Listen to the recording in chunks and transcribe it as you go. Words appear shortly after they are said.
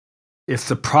if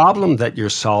the problem that you're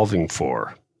solving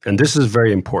for, and this is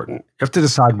very important, you have to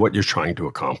decide what you're trying to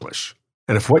accomplish.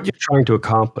 And if what you're trying to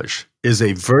accomplish is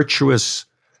a virtuous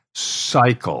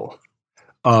cycle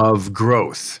of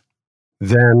growth,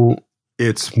 then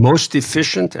it's most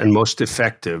efficient and most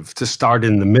effective to start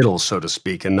in the middle, so to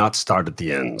speak, and not start at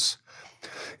the ends.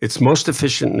 It's most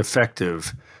efficient and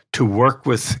effective to work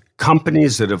with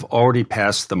companies that have already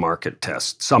passed the market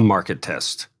test, some market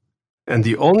test. And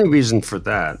the only reason for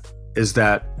that is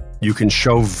that you can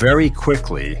show very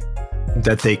quickly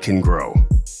that they can grow.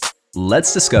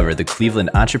 Let's discover the Cleveland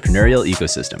entrepreneurial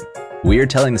ecosystem. We are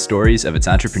telling the stories of its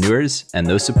entrepreneurs and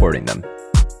those supporting them.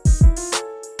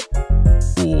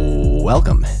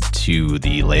 Welcome to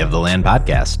the Lay of the Land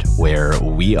podcast, where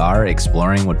we are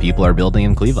exploring what people are building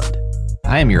in Cleveland.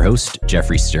 I am your host,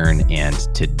 Jeffrey Stern, and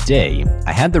today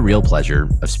I had the real pleasure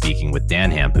of speaking with Dan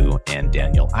Hampu and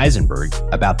Daniel Isenberg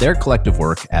about their collective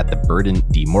work at the Burton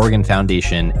D. Morgan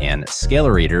Foundation and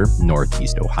Scalerator,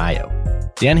 Northeast Ohio.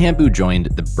 Dan Hampu joined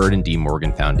the Burton D.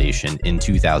 Morgan Foundation in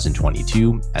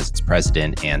 2022 as its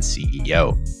president and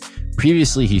CEO.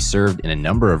 Previously, he served in a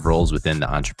number of roles within the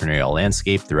entrepreneurial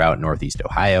landscape throughout Northeast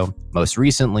Ohio, most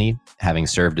recently having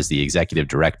served as the executive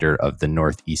director of the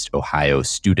Northeast Ohio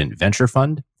Student Venture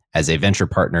Fund, as a venture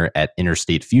partner at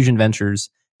Interstate Fusion Ventures,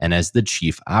 and as the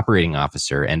chief operating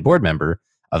officer and board member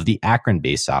of the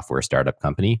Akron-based software startup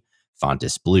company,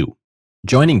 Fontis Blue.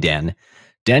 Joining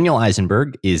Daniel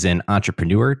Isenberg is an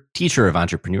entrepreneur, teacher of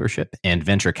entrepreneurship, and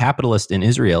venture capitalist in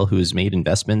Israel who has made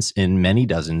investments in many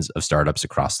dozens of startups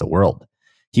across the world.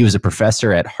 He was a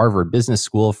professor at Harvard Business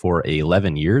School for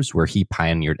 11 years, where he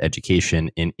pioneered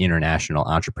education in international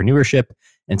entrepreneurship,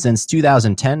 and since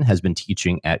 2010 has been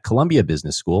teaching at Columbia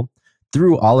Business School,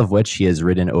 through all of which he has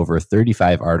written over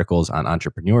 35 articles on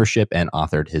entrepreneurship and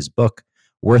authored his book,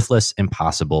 Worthless,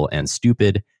 Impossible, and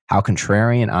Stupid: How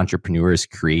Contrarian Entrepreneurs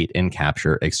Create and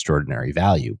Capture Extraordinary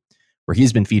Value, where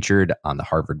he's been featured on the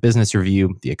Harvard Business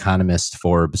Review, The Economist,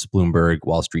 Forbes, Bloomberg,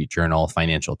 Wall Street Journal,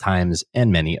 Financial Times,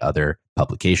 and many other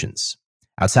publications.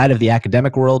 Outside of the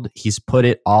academic world, he's put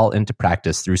it all into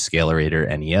practice through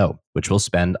Scalerator NEO, which we'll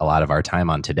spend a lot of our time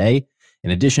on today,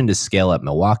 in addition to Scale Up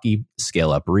Milwaukee,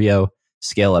 Scale Up Rio,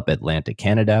 Scale Up Atlantic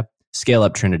Canada, Scale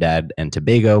Up Trinidad and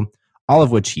Tobago, all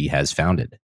of which he has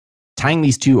founded. Tying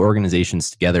these two organizations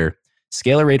together,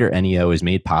 Scalerator NEO is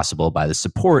made possible by the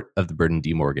support of the Burton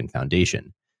D. Morgan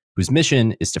Foundation, whose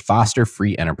mission is to foster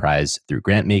free enterprise through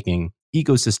grant making,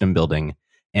 ecosystem building,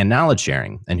 and knowledge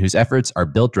sharing, and whose efforts are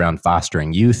built around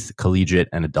fostering youth, collegiate,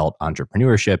 and adult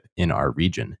entrepreneurship in our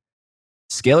region.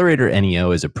 Scalerator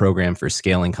NEO is a program for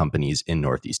scaling companies in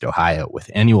Northeast Ohio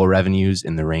with annual revenues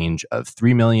in the range of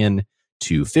 $3 million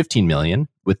to $15 million,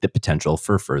 with the potential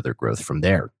for further growth from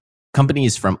there.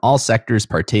 Companies from all sectors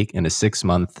partake in a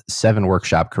 6-month,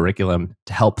 7-workshop curriculum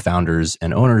to help founders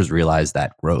and owners realize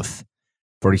that growth.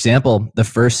 For example, the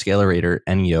first Scalerator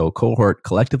NEO cohort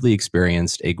collectively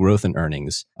experienced a growth in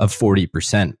earnings of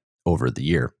 40% over the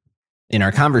year. In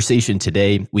our conversation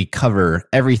today, we cover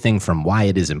everything from why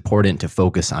it is important to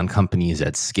focus on companies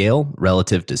at scale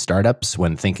relative to startups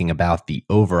when thinking about the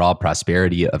overall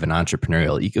prosperity of an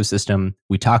entrepreneurial ecosystem.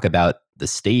 We talk about the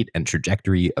state and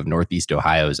trajectory of Northeast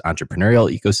Ohio's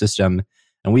entrepreneurial ecosystem,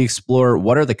 and we explore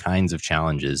what are the kinds of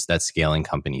challenges that scaling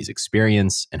companies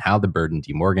experience and how the Burton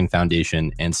D. Morgan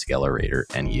Foundation and Scalerator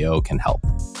NEO can help.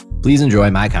 Please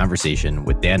enjoy my conversation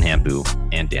with Dan Hampu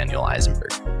and Daniel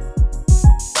Isenberg.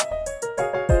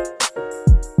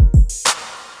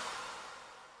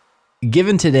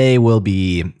 Given today, we'll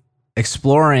be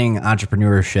exploring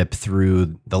entrepreneurship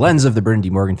through the lens of the Burton D.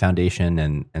 Morgan Foundation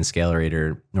and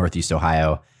Scalerator Northeast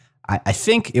Ohio. I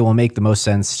think it will make the most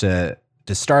sense to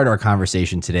start our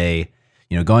conversation today,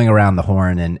 going around the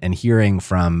horn and hearing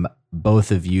from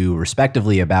both of you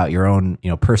respectively about your own,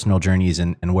 personal journeys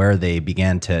and where they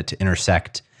began to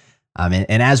intersect.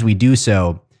 And as we do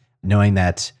so, knowing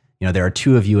that, there are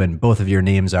two of you and both of your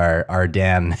names are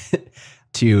Dan,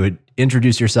 to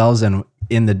introduce yourselves and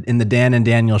in the Dan and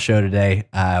Daniel show today,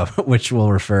 which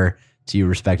we'll refer to you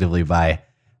respectively by,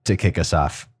 to kick us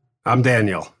off. I'm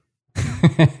Daniel.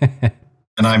 And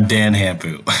I'm Dan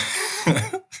Hampu.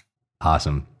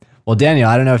 Awesome. Well, Daniel,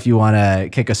 I don't know if you want to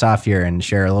kick us off here and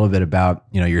share a little bit about,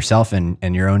 yourself and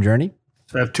your own journey.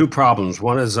 So I have two problems.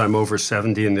 One is I'm over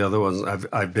 70, and the other one is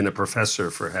I've been a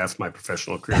professor for half my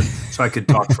professional career, so I could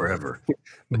talk forever.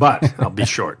 But I'll be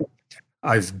short.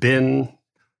 I've been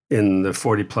in the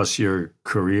 40-plus year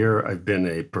career, I've been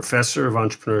a professor of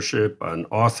entrepreneurship, an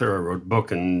author. I wrote a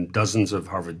book and dozens of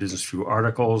Harvard Business Review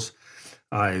articles.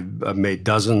 I made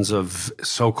dozens of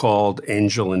so-called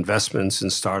angel investments in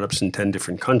startups in 10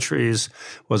 different countries,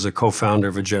 was a co-founder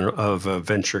of a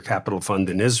venture capital fund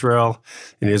in Israel.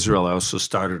 In Israel, I also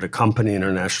started a company,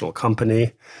 international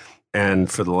company.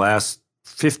 And for the last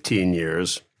 15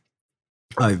 years,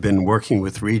 I've been working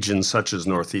with regions such as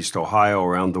Northeast Ohio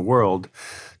around the world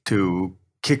to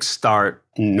kickstart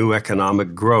new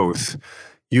economic growth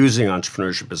using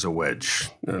entrepreneurship as a wedge.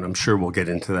 And I'm sure we'll get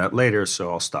into that later, so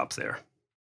I'll stop there.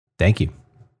 Thank you.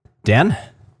 Dan?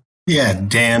 Yeah,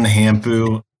 Dan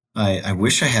Hampu. I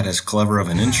wish I had as clever of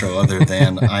an intro other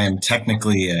than I'm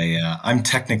technically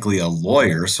a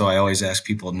lawyer, so I always ask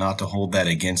people not to hold that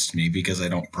against me because I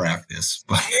don't practice.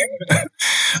 But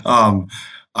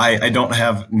I don't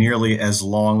have nearly as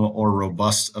long or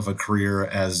robust of a career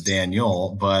as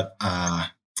Daniel, but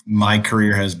my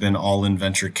career has been all in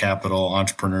venture capital,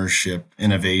 entrepreneurship,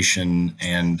 innovation,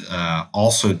 and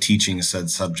also teaching said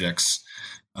subjects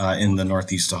in the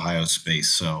Northeast Ohio space.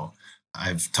 So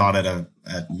I've taught at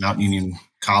Mount Union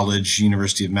College,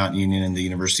 University of Mount Union, and the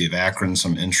University of Akron,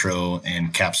 some intro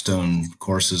and capstone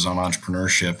courses on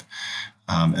entrepreneurship.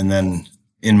 And then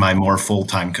in my more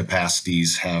full-time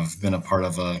capacities, have been a part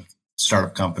of a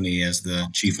startup company as the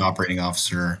chief operating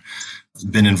officer,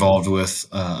 been involved with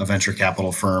a venture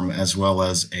capital firm, as well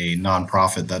as a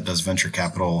nonprofit that does venture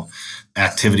capital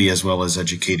activity, as well as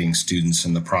educating students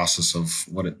in the process of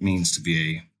what it means to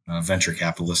be a venture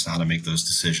capitalist and how to make those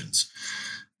decisions.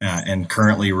 And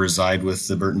currently reside with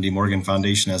the Burton D. Morgan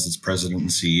Foundation as its president and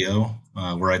CEO,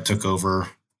 where I took over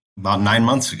about 9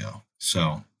 months ago.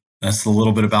 So that's a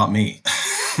little bit about me.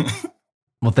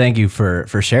 Well, thank you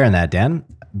for sharing that, Dan.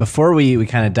 Before we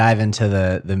kind of dive into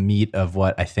the meat of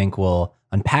what I think we'll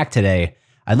unpack today,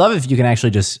 I'd love if you can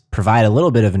actually just provide a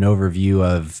little bit of an overview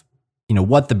of,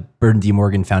 what the Burton D.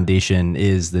 Morgan Foundation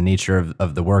is, the nature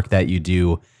of the work that you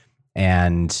do,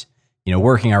 and,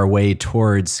 working our way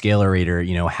towards Scalerator,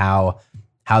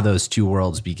 how those two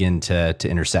worlds begin to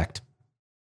intersect.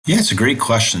 Yeah, it's a great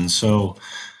question. So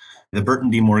the Burton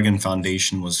D. Morgan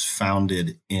Foundation was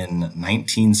founded in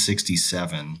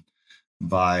 1967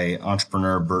 by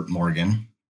entrepreneur Burt Morgan.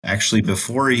 Actually,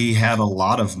 before he had a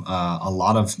lot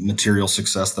of material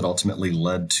success that ultimately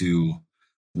led to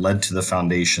the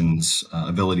foundation's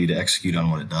ability to execute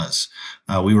on what it does.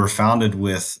 We were founded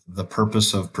with the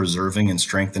purpose of preserving and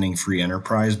strengthening free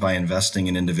enterprise by investing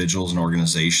in individuals and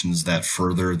organizations that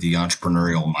further the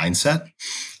entrepreneurial mindset.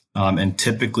 And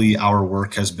typically our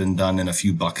work has been done in a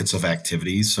few buckets of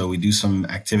activities. So we do some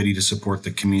activity to support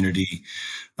the community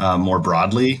more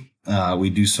broadly. We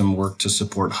do some work to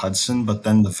support Hudson, but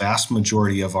then the vast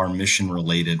majority of our mission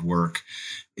related work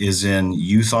is in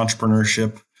youth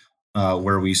entrepreneurship,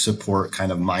 where we support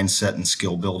kind of mindset and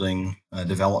skill building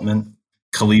development,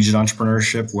 collegiate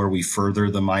entrepreneurship, where we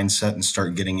further the mindset and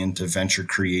start getting into venture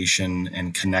creation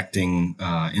and connecting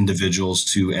individuals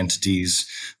to entities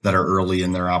that are early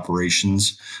in their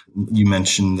operations. You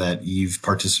mentioned that you've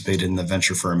participated in the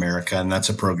Venture for America, and that's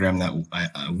a program that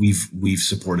we've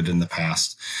supported in the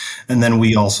past. And then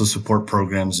we also support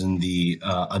programs in the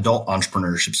adult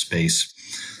entrepreneurship space,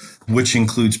 which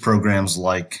includes programs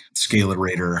like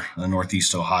Scalerator,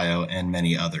 Northeast Ohio, and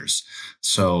many others.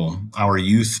 So our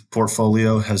youth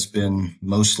portfolio has been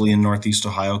mostly in Northeast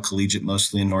Ohio, collegiate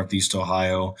mostly in Northeast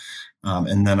Ohio.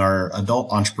 And then our adult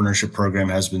entrepreneurship program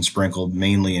has been sprinkled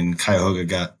mainly in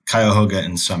Cuyahoga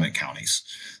and Summit counties.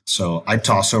 So I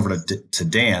toss over to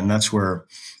Dan. That's where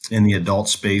in the adult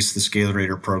space, the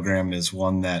Scalerator program is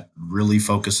one that really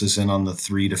focuses in on the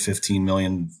 $3 to $15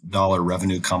 million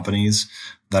revenue companies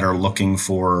that are looking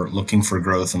for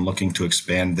growth and looking to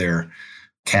expand their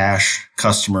cash,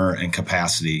 customer, and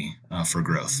capacity for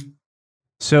growth.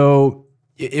 So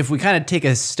if we kind of take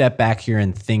a step back here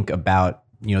and think about,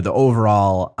 the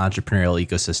overall entrepreneurial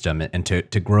ecosystem, and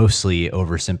to grossly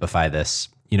oversimplify this,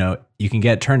 you can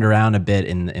get turned around a bit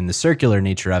in the circular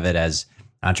nature of it as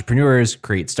entrepreneurs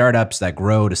create startups that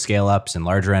grow to scale ups and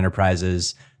larger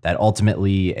enterprises that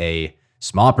ultimately a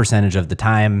small percentage of the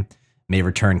time may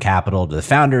return capital to the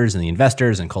founders and the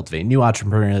investors and cultivate new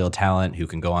entrepreneurial talent who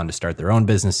can go on to start their own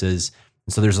businesses.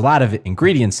 And so there's a lot of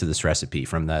ingredients to this recipe,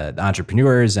 from the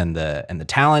entrepreneurs and the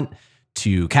talent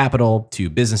to capital to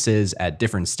businesses at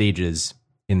different stages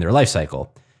in their life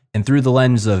cycle. And through the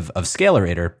lens of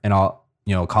Scalerator, and I'll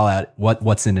call out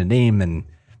what's in a name, and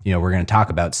we're going to talk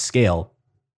about scale.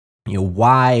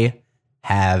 Why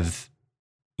have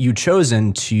you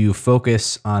chosen to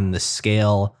focus on the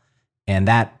scale and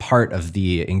that part of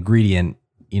the ingredient,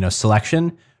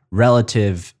 selection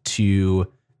relative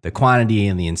to the quantity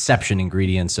and the inception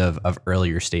ingredients of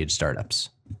earlier stage startups?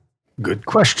 Good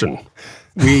question.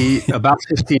 About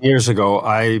 15 years ago,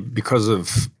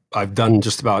 I've done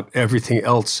just about everything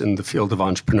else in the field of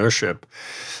entrepreneurship.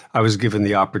 I was given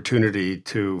the opportunity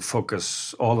to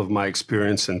focus all of my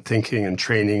experience and thinking and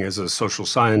training as a social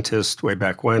scientist way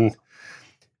back when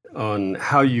on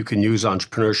how you can use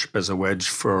entrepreneurship as a wedge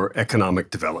for economic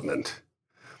development.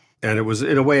 And it was,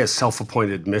 in a way, a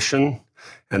self-appointed mission.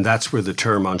 And that's where the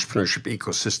term entrepreneurship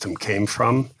ecosystem came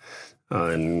from.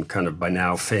 And kind of by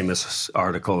now famous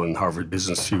article in Harvard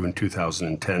Business Review in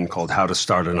 2010 called How to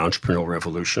Start an Entrepreneurial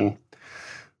Revolution.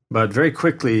 But very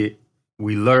quickly,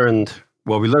 we learned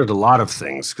a lot of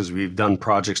things because we've done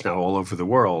projects now all over the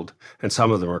world, and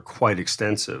some of them are quite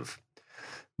extensive.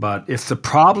 But if the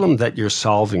problem that you're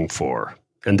solving for,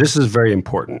 and this is very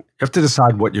important, you have to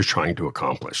decide what you're trying to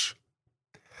accomplish.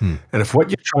 And if what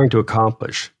you're trying to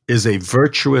accomplish is a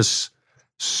virtuous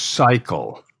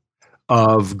cycle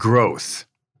of growth,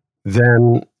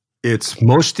 then it's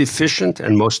most efficient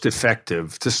and most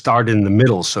effective to start in the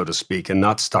middle, so to speak, and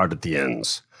not start at the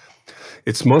ends.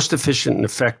 It's most efficient and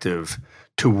effective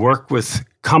to work with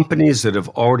companies that have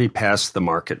already passed the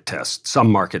market test,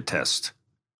 some market test.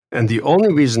 And the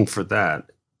only reason for that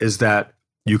is that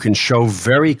you can show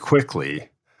very quickly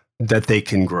that they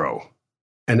can grow.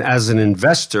 And as an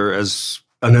investor, as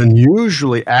an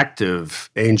unusually active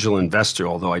angel investor,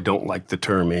 although I don't like the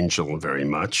term angel very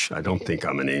much. I don't think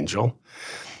I'm an angel.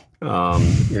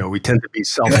 We tend to be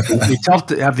we tend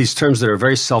to have these terms that are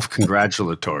very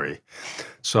self-congratulatory.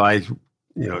 So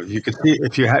you could see,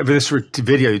 if you have this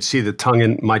video, you'd see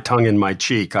my tongue in my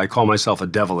cheek. I call myself a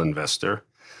devil investor.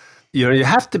 You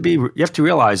have to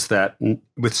realize that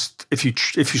if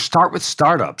you start with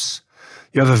startups,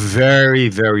 you have a very,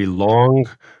 very long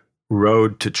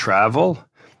road to travel.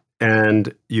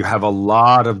 And you have a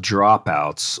lot of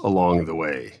dropouts along the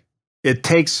way. It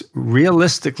takes,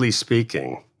 realistically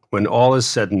speaking, when all is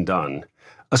said and done,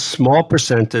 a small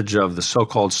percentage of the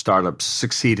so-called startups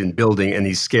succeed in building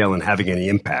any scale and having any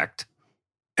impact.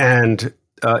 And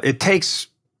it takes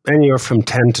anywhere from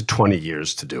 10 to 20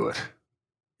 years to do it.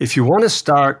 If you want to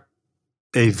start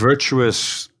a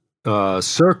virtuous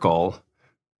circle,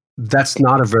 that's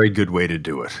not a very good way to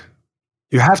do it.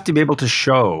 You have to be able to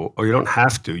show, or you don't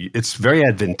have to, it's very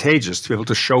advantageous to be able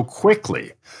to show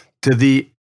quickly to the,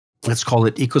 let's call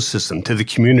it ecosystem, to the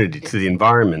community, to the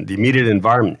environment, the immediate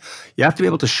environment. You have to be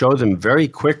able to show them very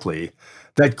quickly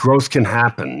that growth can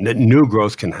happen, that new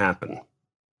growth can happen.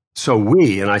 So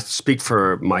we, and I speak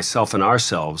for myself and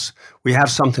ourselves, we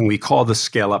have something we call the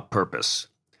scale-up purpose.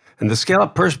 And the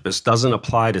scale-up purpose doesn't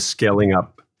apply to scaling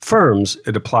up firms,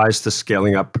 it applies to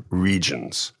scaling up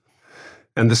regions.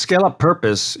 And the scale-up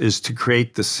purpose is to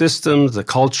create the systems, the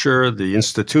culture, the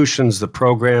institutions, the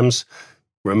programs.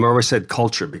 Remember, I said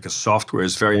culture because software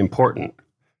is very important,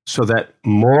 so that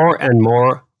more and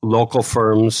more local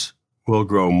firms will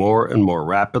grow more and more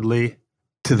rapidly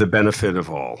to the benefit of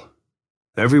all.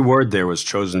 Every word there was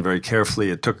chosen very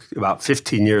carefully. It took about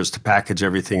 15 years to package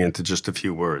everything into just a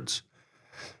few words.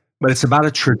 But it's about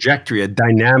a trajectory, a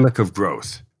dynamic of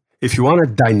growth. If you want a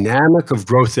dynamic of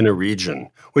growth in a region,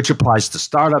 which applies to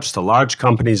startups, to large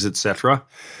companies, et cetera,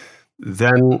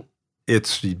 then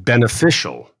it's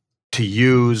beneficial to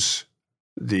use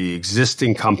the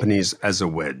existing companies as a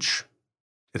wedge.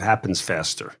 It happens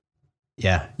faster.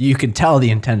 Yeah, you can tell the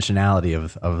intentionality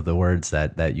of the words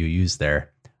that you use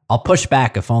there. I'll push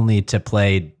back, if only to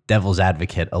play devil's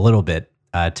advocate a little bit,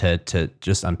 to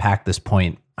just unpack this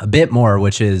point a bit more,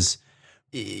 which is,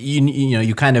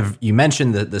 you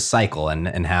mentioned the cycle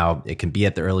and how it can be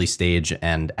at the early stage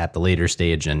and at the later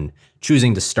stage, and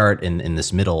choosing to start in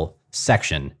this middle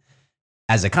section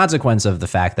as a consequence of the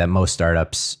fact that most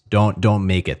startups don't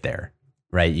make it there,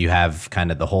 right? You have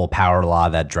kind of the whole power law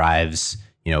that drives,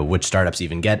 which startups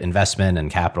even get investment and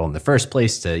capital in the first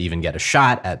place to even get a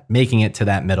shot at making it to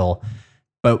that middle.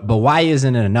 But why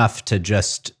isn't it enough to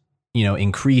just,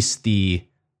 increase the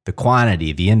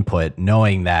quantity, the input,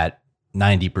 knowing that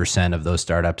 90% of those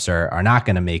startups are not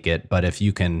going to make it. But if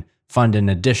you can fund an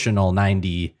additional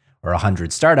 90 or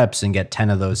 100 startups and get 10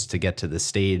 of those to get to the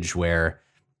stage where,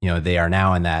 they are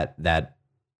now in that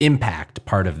impact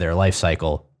part of their life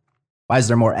cycle, why is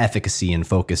there more efficacy in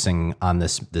focusing on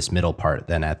this middle part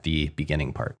than at the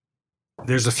beginning part?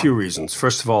 There's a few reasons.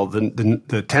 First of all, the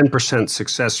 10%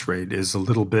 success rate is a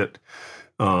little bit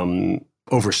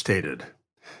overstated,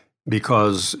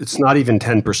 because it's not even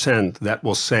 10% that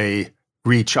will say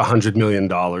reach $100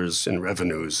 million in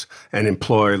revenues and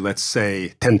employ, let's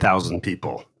say, 10,000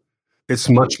 people. It's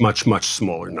much, much, much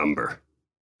smaller number.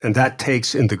 And that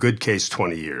takes, in the good case,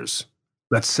 20 years.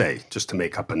 Let's say, just to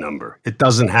make up a number. It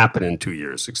doesn't happen in 2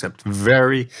 years, except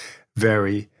very,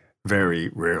 very, very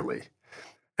rarely.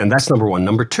 And that's number one.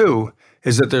 Number two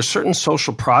is that there's certain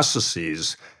social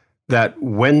processes that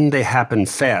when they happen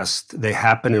fast, they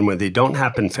happen, and when they don't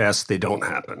happen fast, they don't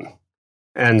happen.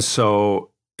 And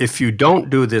so if you don't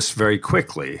do this very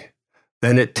quickly,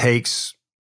 then it takes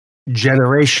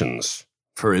generations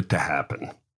for it to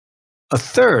happen. A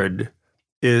third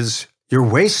is you're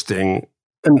wasting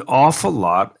an awful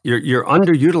lot. You're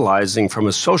underutilizing from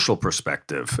a social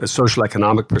perspective, a social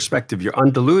economic perspective. You're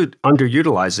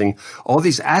underutilizing all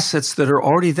these assets that are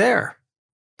already there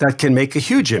that can make a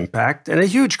huge impact and a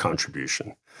huge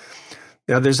contribution.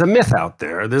 Now, there's a myth out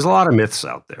there. There's a lot of myths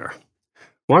out there.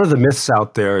 One of the myths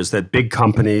out there is that big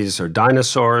companies are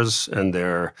dinosaurs and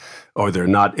they're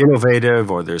not innovative,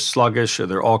 or they're sluggish, or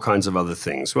they're all kinds of other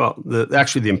things. Well,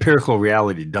 actually, the empirical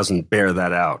reality doesn't bear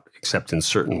that out, except in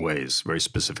certain ways, very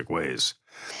specific ways.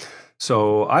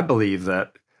 So I believe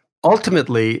that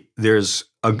ultimately there's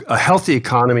a healthy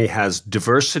economy has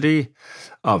diversity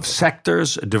of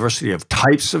sectors, a diversity of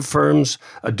types of firms,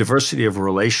 a diversity of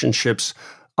relationships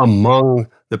among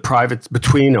the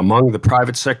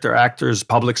private sector actors,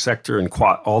 public sector, and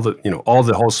all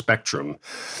the whole spectrum.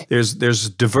 There's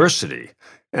diversity,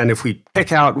 and if we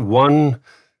pick out one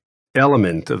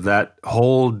element of that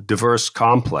whole diverse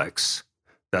complex,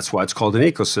 that's why it's called an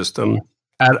ecosystem,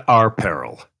 at our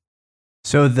peril.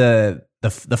 So the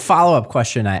follow-up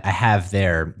question I have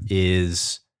there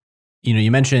is,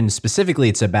 you mentioned specifically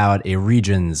it's about a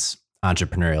region's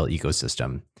entrepreneurial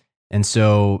ecosystem, and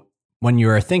so when you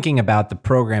are thinking about the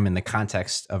program in the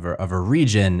context of a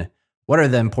region, what are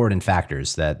the important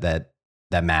factors that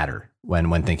matter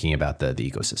when thinking about the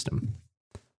ecosystem?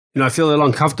 I feel a little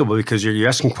uncomfortable because you're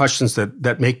asking questions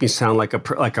that make me sound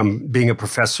like I'm being a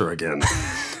professor again.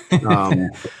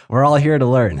 We're all here to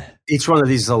learn. Each one of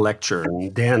these is a lecture,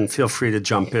 and Dan, feel free to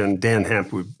jump in. Dan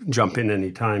Hampu, jump in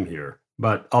anytime here.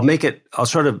 But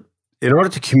in order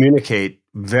to communicate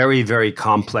very, very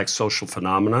complex social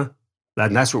phenomena,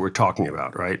 and that's what we're talking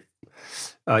about, right?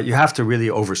 You have to really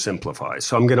oversimplify.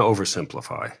 So I'm going to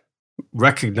oversimplify,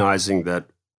 recognizing that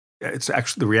it's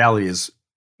actually the reality is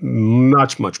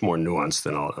much, much more nuanced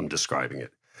than I'm describing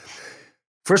it.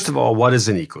 First of all, what is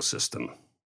an ecosystem?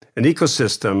 An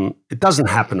ecosystem, it doesn't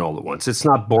happen all at once. It's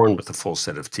not born with a full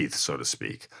set of teeth, so to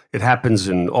speak. It happens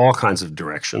in all kinds of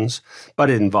directions, but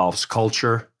it involves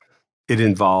culture. It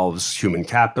involves human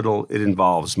capital. It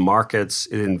involves markets.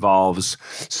 It involves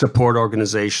support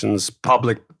organizations,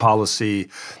 public policy,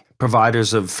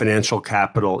 providers of financial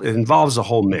capital. It involves a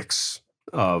whole mix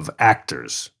of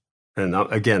actors. And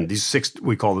again, these 6,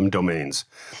 we call them domains.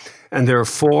 And there are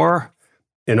 4,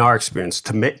 in our experience,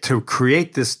 to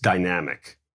create this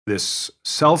dynamic, this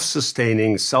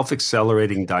self-sustaining,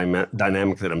 self-accelerating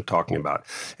dynamic that I'm talking about.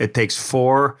 It takes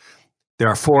 4. There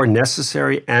are 4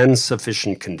 necessary and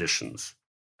sufficient conditions.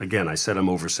 Again, I said I'm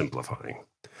oversimplifying.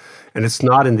 And it's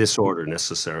not in this order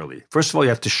necessarily. First of all, you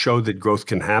have to show that growth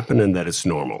can happen and that it's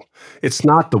normal. It's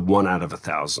not the 1 out of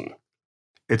 1,000.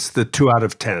 It's the 2 out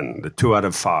of 10, the 2 out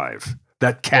of 5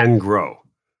 that can grow.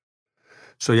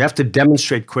 So you have to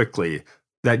demonstrate quickly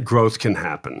that growth can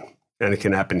happen. And it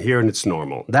can happen here and it's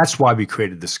normal. That's why we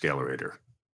created the Scalerator.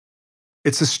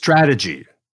 It's a strategy.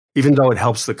 Even though it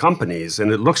helps the companies,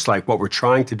 and it looks like what we're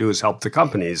trying to do is help the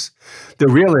companies, the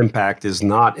real impact is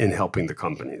not in helping the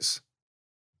companies.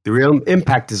 The real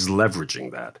impact is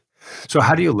leveraging that. So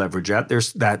how do you leverage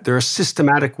that? There are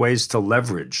systematic ways to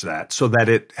leverage that so that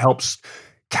it helps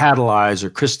catalyze or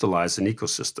crystallize an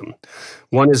ecosystem.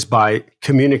 One is by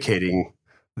communicating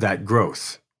that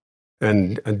growth.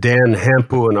 And Dan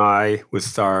Hampu and I,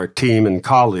 with our team and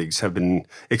colleagues, have been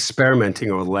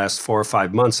experimenting over the last 4 or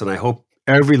 5 months, and I hope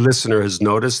every listener has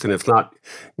noticed, and if not,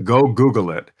 go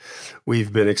Google it.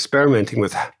 We've been experimenting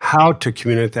with how to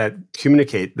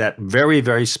communicate that very,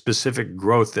 very specific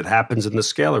growth that happens in the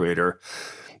Scalerator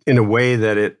in a way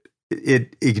that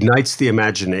it ignites the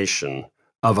imagination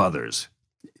of others.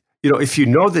 If you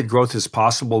know that growth is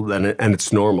possible and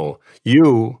it's normal,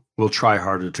 you will try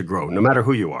harder to grow, no matter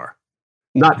who you are.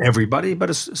 Not everybody, but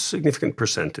a significant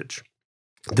percentage.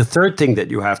 The third thing that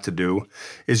you have to do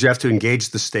is you have to engage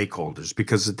the stakeholders,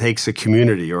 because it takes a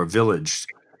community or a village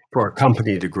for a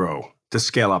company to grow, to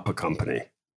scale up a company.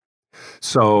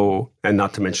 So, and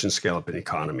not to mention scale up an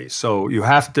economy. So you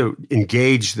have to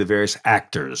engage the various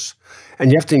actors,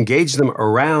 and you have to engage them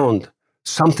around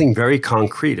something very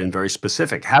concrete and very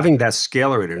specific. Having that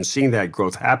Scalerator and seeing that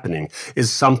growth happening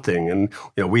is something. And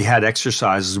we had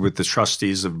exercises with the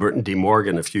trustees of Burton D.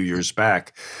 Morgan a few years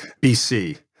back.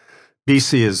 BC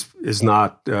is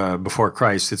not before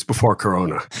Christ; it's before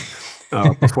Corona,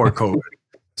 before COVID.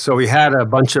 So we had a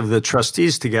bunch of the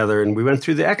trustees together, and we went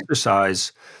through the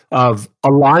exercise of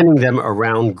aligning them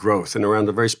around growth and around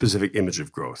a very specific image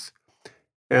of growth.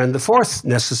 And the fourth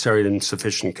necessary and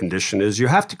sufficient condition is you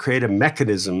have to create a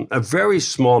mechanism, a very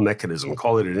small mechanism,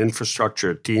 call it an infrastructure,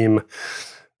 a team.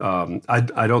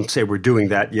 I don't say we're doing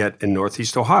that yet in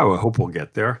Northeast Ohio. I hope we'll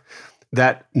get there.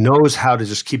 That knows how to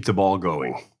just keep the ball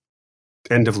going.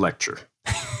 End of lecture.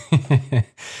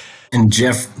 And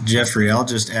Jeffrey, I'll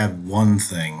just add one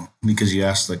thing, because you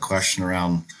asked the question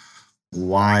around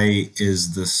why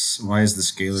is the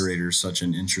Scalerator such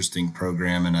an interesting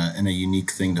program and a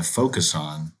unique thing to focus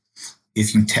on.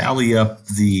 If you tally up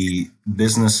the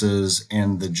businesses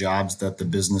and the jobs that the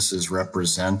businesses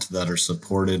represent that are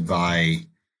supported by,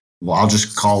 well, I'll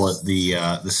just call it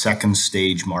the second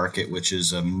stage market, which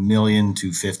is $1 million to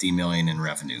 $50 million in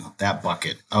revenue, that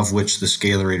bucket, of which the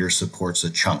Scalerator supports a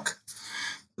chunk.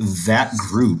 That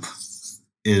group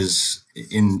is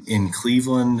in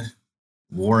Cleveland,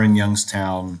 Warren,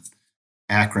 Youngstown,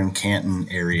 Akron, Canton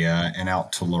area, and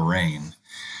out to Lorain.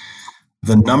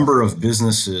 The number of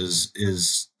businesses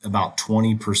is about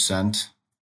 20%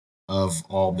 of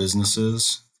all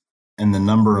businesses, and the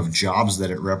number of jobs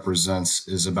that it represents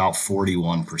is about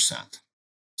 41%.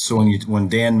 So when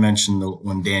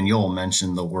Daniel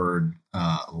mentioned the word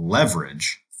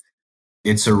leverage,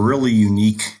 it's a really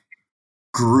unique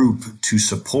group to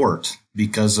support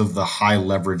because of the high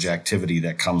leverage activity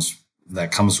that comes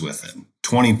with it.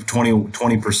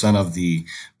 20% of the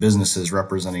businesses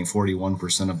representing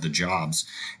 41% of the jobs.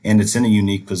 And it's in a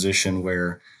unique position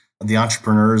where the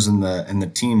entrepreneurs and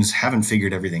the teams haven't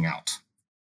figured everything out.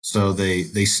 So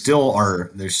they're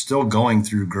still going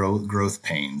through growth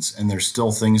pains, and there's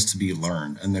still things to be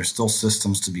learned, and there's still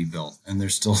systems to be built, and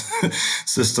there's still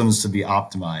systems to be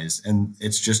optimized. And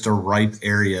it's just a ripe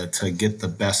area to get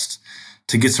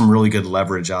some really good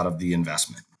leverage out of the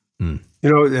investment.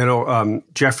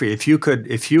 Jeffrey, if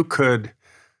you could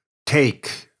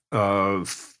take 4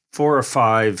 or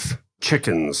 5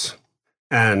 chickens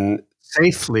and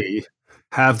safely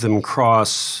have them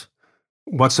cross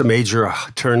what's a major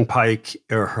turnpike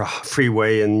or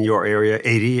freeway in your area?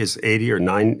 80 or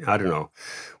 9? I don't know.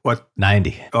 What?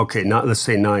 90. Okay, let's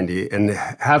say 90, and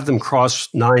have them cross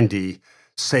 90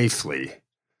 safely.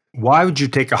 Why would you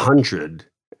take 100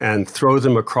 and throw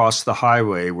them across the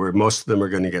highway where most of them are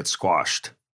going to get squashed?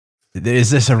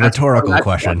 Is this a rhetorical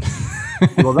question?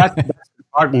 Well, that's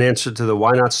part an answer to the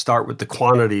why not start with the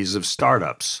quantities of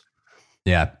startups.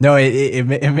 Yeah, no,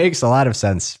 it makes a lot of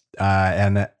sense,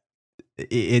 and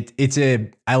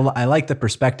I like the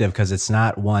perspective because it's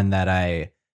not one that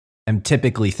I am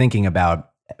typically thinking about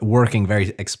working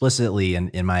very explicitly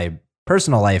in my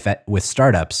personal life with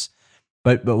startups.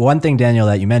 But one thing, Daniel,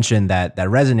 that you mentioned that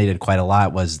resonated quite a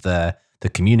lot was the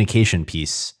communication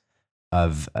piece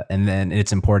of, and then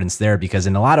its importance there, because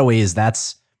in a lot of ways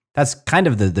that's kind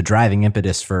of the driving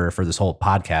impetus for this whole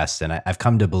podcast. And I've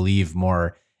come to believe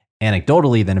more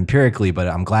anecdotally than empirically, but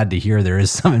I'm glad to hear there is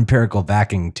some empirical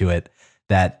backing to it,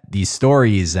 that these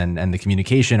stories and the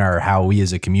communication are how we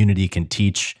as a community can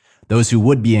teach those who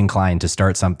would be inclined to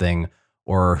start something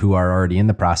or who are already in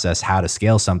the process how to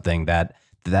scale something, that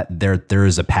there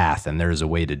is a path and there is a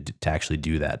way to actually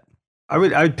do that. I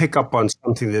would pick up on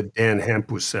something that Dan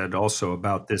Hampu said also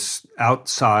about this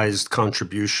outsized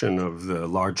contribution of the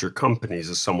larger companies,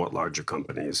 the somewhat larger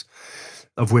companies,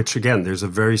 of which, again, there's a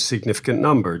very significant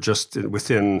number just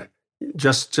within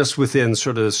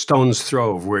sort of stone's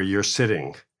throw of where you're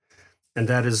sitting. And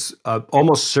that is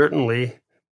almost certainly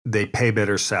they pay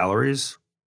better salaries.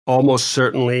 Almost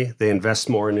certainly they invest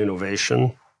more in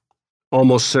innovation.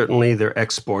 Almost certainly they're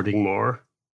exporting more.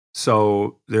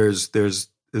 So there's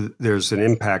an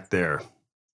impact there.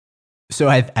 So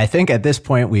I think at this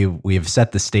point we've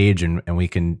set the stage and we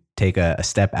can take a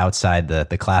step outside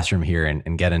the classroom here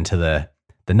and get into the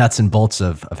nuts and bolts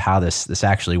of how this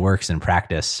actually works in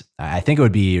practice. I think it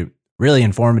would be really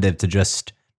informative to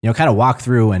just, kind of walk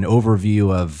through an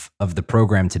overview of the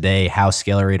program today, how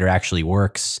Scalerator actually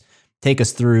works, take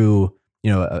us through,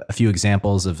 a few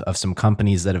examples of some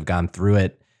companies that have gone through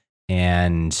it,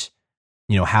 and,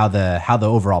 how the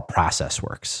overall process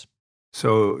works.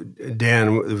 So,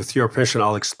 Dan, with your permission,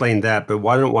 I'll explain that. But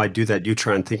why don't I do that? You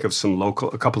try and think of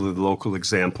a couple of the local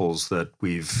examples that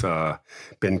we've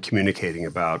been communicating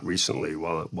about recently,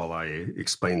 while I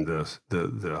explain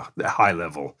the high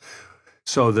level.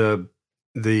 So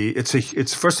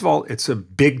it's first of all, it's a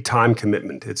big time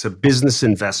commitment. It's a business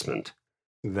investment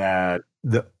that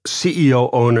the CEO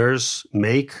owners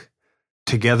make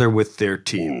together with their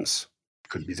teams.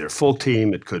 Could be their full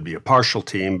team, it could be a partial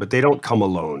team, but they don't come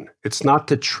alone. It's not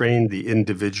to train the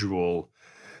individual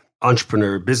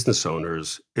entrepreneur business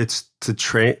owners, it's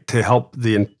to help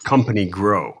the company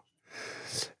grow.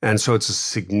 And so it's a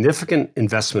significant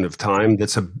investment of time.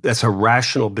 That's a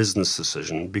rational business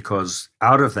decision, because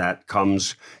out of that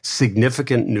comes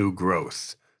significant new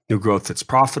growth that's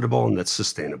profitable and that's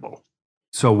sustainable.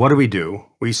 So what do?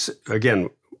 Again,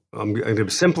 I'm going to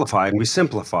simplify, and we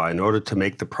simplify in order to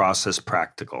make the process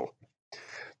practical.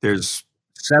 There's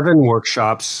 7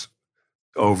 workshops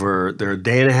they're a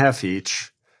day and a half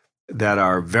each, that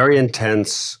are very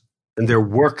intense. And they're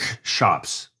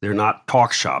workshops. They're not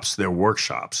talk shops. They're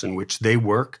workshops in which they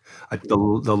work. The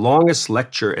longest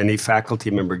lecture any faculty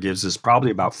member gives is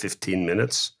probably about 15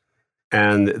 minutes.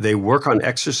 And they work on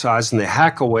exercise, and they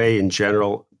hack away in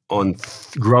general on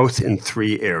growth in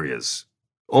 3 areas.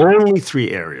 Only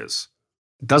 3 areas.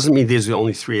 Doesn't mean these are the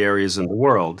only 3 areas in the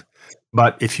world.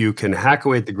 But if you can hack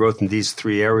away at the growth in these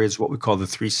 3 areas, what we call the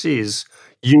 3 C's,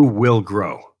 you will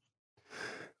grow.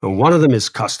 And one of them is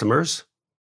customers.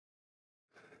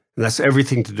 And that's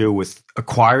everything to do with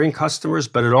acquiring customers,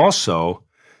 but it also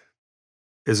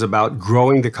is about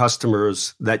growing the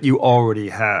customers that you already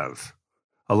have.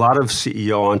 A lot of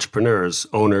CEO entrepreneurs,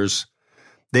 owners,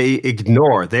 they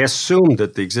assume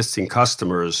that the existing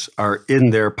customers are in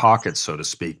their pockets, so to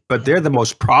speak, but they're the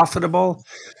most profitable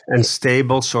and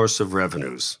stable source of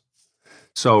revenues.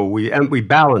 So we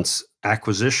balance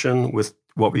acquisition with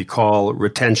what we call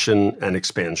retention and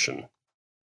expansion.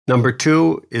 Number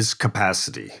 2 is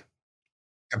capacity.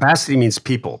 Capacity means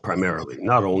people primarily,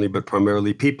 not only, but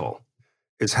primarily people.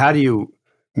 It's how do you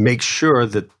make sure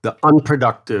that the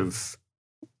unproductive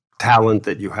talent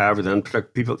that you have, or the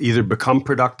unproductive people, either become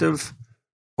productive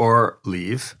or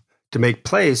leave, to make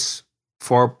place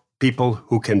for people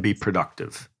who can be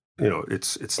productive.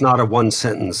 It's not a one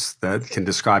sentence that can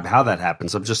describe how that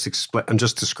happens. I'm just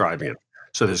describing it.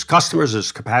 So there's customers,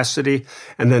 there's capacity,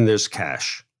 and then there's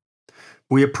cash.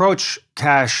 We approach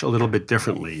cash a little bit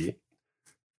differently,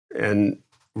 and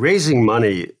raising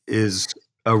money is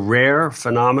a rare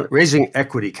phenomenon. Raising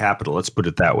equity capital, let's put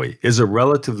it that way, is a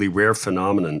relatively rare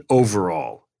phenomenon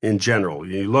overall, in general.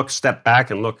 You step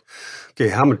back and look, okay,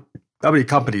 how many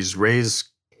companies raise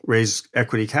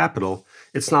equity capital?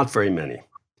 It's not very many.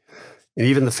 And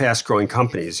even the fast-growing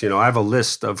companies, I have a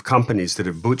list of companies that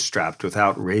have bootstrapped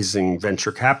without raising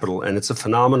venture capital, and it's a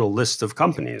phenomenal list of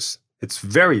companies. It's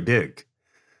very big.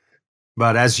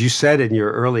 But as you said in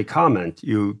your early comment,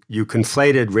 you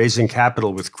conflated raising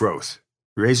capital with growth.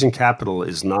 Raising capital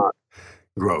is not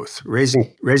growth.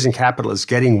 Raising capital is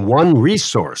getting one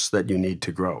resource that you need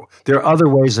to grow. There are other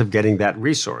ways of getting that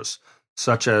resource,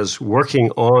 such as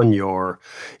working on your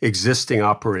existing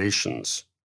operations,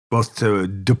 both to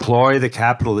deploy the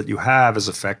capital that you have as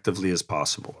effectively as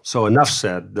possible. So enough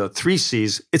said, the 3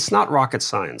 C's, it's not rocket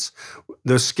science.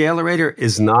 The Scalerator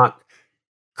is not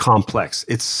complex.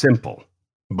 It's simple,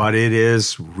 but it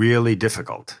is really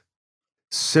difficult.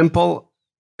 Simple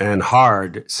and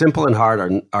hard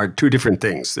are 2 different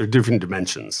things. They're different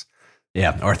dimensions.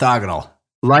 Yeah, orthogonal.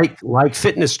 Like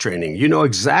fitness training, you know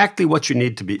exactly what you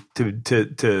need to be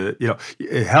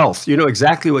health. You know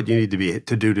exactly what you need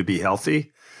to do to be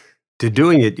healthy. To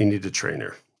doing it, you need a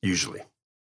trainer, usually,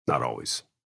 not always.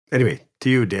 Anyway,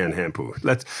 to you, Dan Hampu.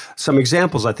 Some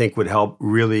examples I think would help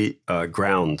really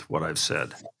ground what I've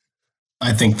said.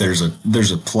 I think there's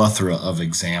a plethora of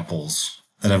examples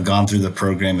that have gone through the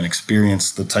program and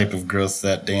experienced the type of growth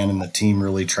that Dan and the team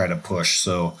really try to push.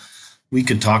 So we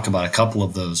could talk about a couple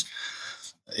of those.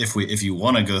 If you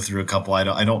want to go through a couple, I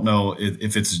don't know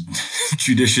if it's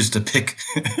judicious to pick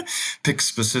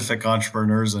specific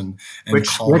entrepreneurs and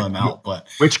call them out. But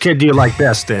which kid do you like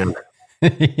best, Dan?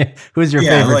 Who's your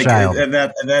favorite child?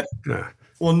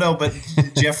 Well, no, but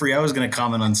Jeffrey, I was going to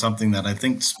comment on something that I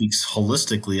think speaks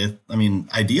holistically. I mean,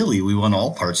 ideally, we want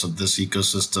all parts of this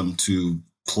ecosystem to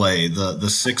play. The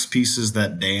 6 pieces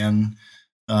that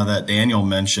Daniel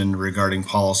mentioned regarding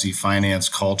policy, finance,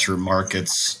 culture,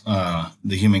 markets,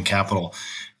 the human capital,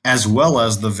 as well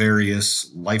as the various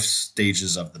life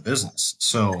stages of the business.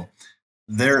 So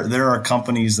there are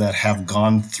companies that have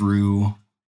gone through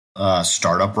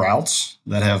startup routes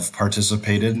that have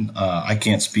participated. I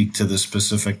can't speak to the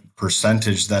specific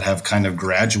percentage that have kind of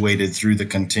graduated through the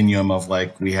continuum of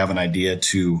we have an idea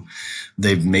to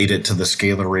they've made it to the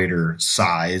Scalerator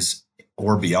size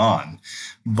or beyond.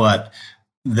 But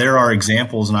there are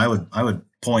examples, and I would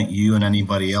point you and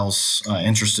anybody else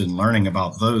interested in learning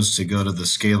about those to go to the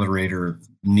Scalerator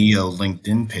Neo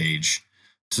LinkedIn page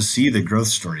to see the growth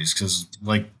stories. Because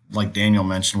like Daniel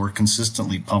mentioned, we're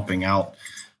consistently pumping out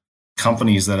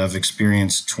companies that have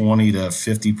experienced 20 to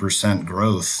 50%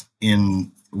 growth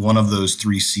in one of those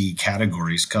 3 C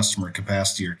categories: customer,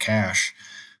 capacity, or cash.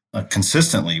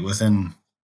 consistently within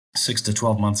 6 to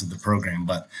 12 months of the program.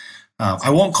 But I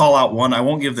won't call out one. I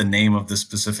won't give the name of the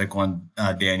specific one,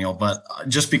 Daniel, but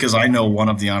just because I know one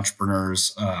of the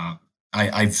entrepreneurs,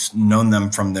 I've known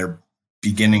them from their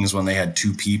beginnings when they had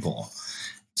 2 people.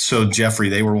 So Jeffrey,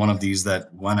 they were one of these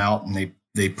that went out and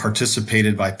they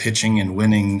participated by pitching and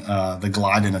winning the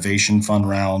Glide Innovation Fund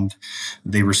round.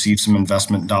 They received some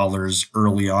investment dollars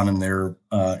early on in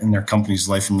their company's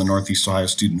life from the Northeast Ohio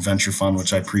Student Venture Fund,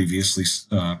 which I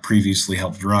previously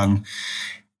helped run.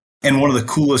 And one of the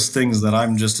coolest things that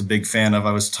I'm just a big fan of,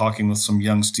 I was talking with some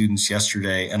young students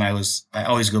yesterday, and I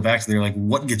always go back to, they're like,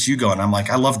 what gets you going? I'm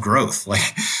like, I love growth. Like,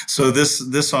 so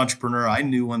this entrepreneur, I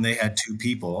knew when they had 2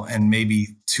 people and maybe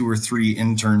 2 or 3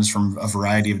 interns from a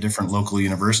variety of different local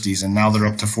universities. And now they're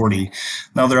up to 40.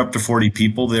 Now they're up to 40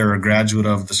 people. They're a graduate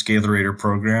of the Scalerator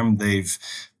program. They've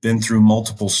been through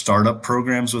multiple startup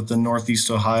programs within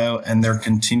Northeast Ohio, and they're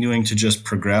continuing to just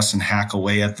progress and hack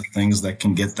away at the things that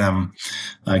can get them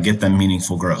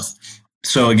meaningful growth.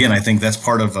 So again, I think that's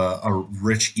part of a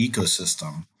rich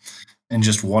ecosystem, and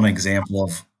just one example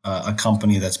of a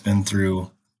company that's been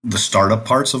through the startup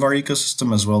parts of our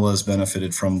ecosystem as well as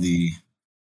benefited from the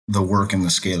work in the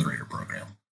Scalerator program.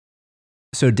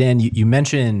 So Dan, you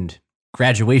mentioned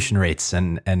graduation rates,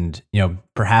 and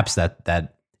perhaps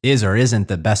that is or isn't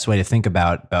the best way to think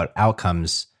about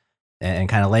outcomes, and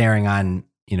kind of layering on,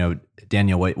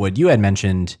 Daniel, what you had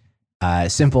mentioned,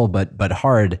 simple but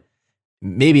hard.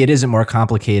 Maybe it isn't more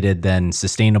complicated than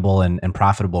sustainable and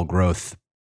profitable growth,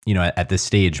 at this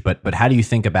stage. But how do you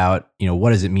think about,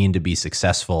 what does it mean to be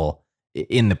successful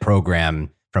in the program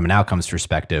from an outcomes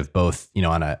perspective, both,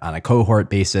 on a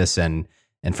cohort basis and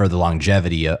for the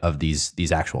longevity of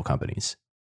these actual companies?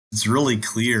 It's really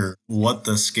clear what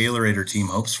the Scalerator team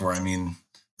hopes for. I mean,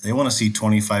 they want to see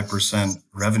 25%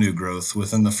 revenue growth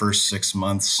within the first 6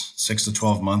 months, 6 to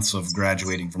 12 months of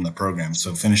graduating from the program.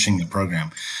 So finishing the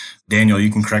program. Daniel, you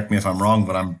can correct me if I'm wrong,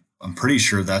 but I'm pretty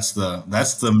sure that's the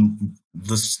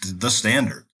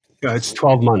standard. Yeah, it's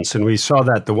 12 months. And we saw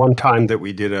that the one time that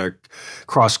we did a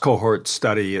cross-cohort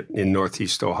study in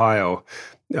Northeast Ohio.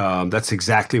 That's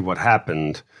exactly what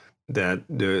happened. That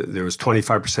there was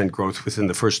 25% growth within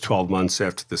the first 12 months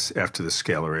after the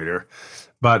Scalerator.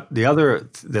 But the other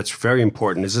that's very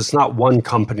important is it's not one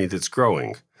company that's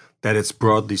growing, that it's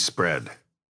broadly spread.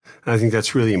 And I think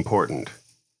that's really important.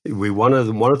 One of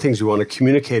the things we want to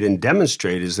communicate and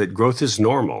demonstrate is that growth is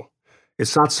normal.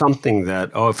 It's not something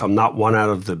that, if I'm not one out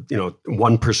of the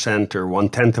 1% or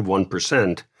 1/10 of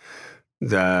 1%,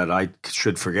 that I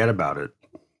should forget about it.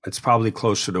 It's probably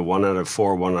closer to 1 out of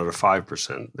 4, 1 out of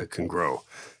 5% that can grow.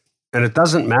 And it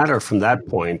doesn't matter from that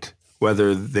point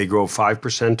whether they grow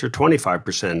 5% or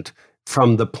 25%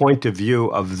 from the point of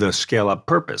view of the scale-up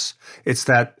purpose. It's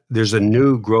that there's a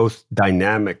new growth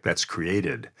dynamic that's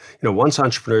created. Once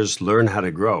entrepreneurs learn how to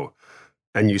grow,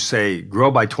 and you say grow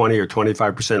by 20 or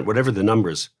 25%, whatever the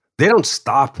numbers, they don't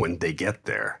stop when they get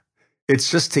there.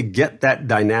 It's just to get that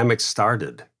dynamic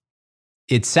started.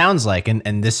 It sounds like,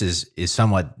 and this is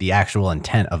somewhat the actual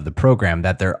intent of the program,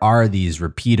 that there are these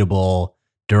repeatable,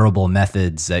 durable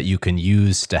methods that you can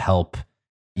use to help,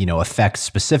 affect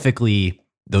specifically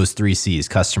those 3 C's: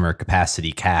 customer,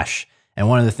 capacity, cash. And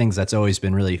one of the things that's always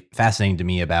been really fascinating to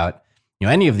me about,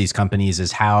 any of these companies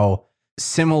is how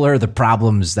similar the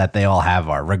problems that they all have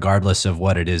are, regardless of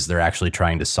what it is they're actually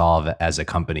trying to solve as a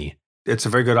company. It's a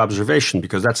very good observation,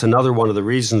 because that's another one of the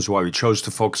reasons why we chose to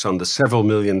focus on the several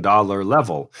 $million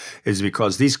level, is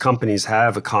because these companies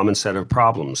have a common set of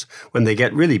problems. When they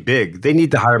get really big, they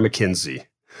need to hire McKinsey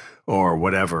or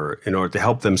whatever in order to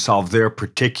help them solve their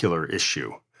particular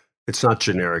issue. It's not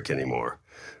generic anymore.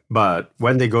 But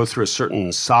when they go through a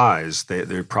certain size,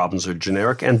 their problems are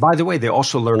generic. And by the way, they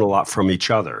also learn a lot from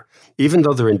each other. Even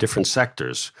though they're in different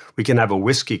sectors, we can have a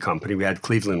whiskey company. We had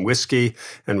Cleveland Whiskey,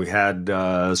 and we had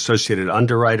Associated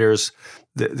Underwriters.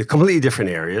 They're completely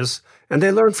different areas, and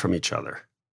they learn from each other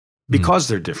because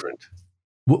they're different.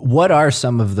 What are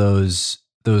some of those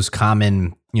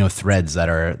common threads that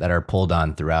are pulled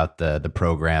on throughout the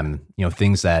program?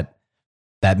 Things that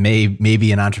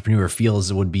maybe an entrepreneur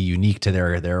feels would be unique to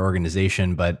their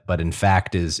organization, but in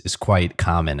fact is quite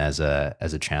common as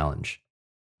a challenge.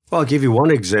 Well, I'll give you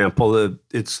one example.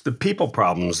 It's the people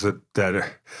problems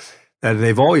that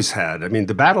they've always had. I mean,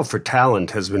 the battle for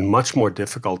talent has been much more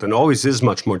difficult, and always is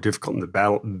much more difficult than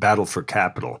the battle for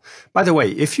capital. By the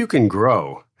way, if you can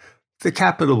grow, the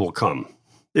capital will come.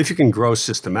 If you can grow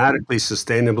systematically,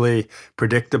 sustainably,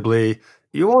 predictably,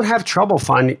 you won't have trouble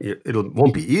finding. It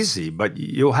won't be easy, but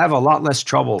you'll have a lot less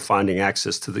trouble getting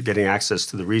access to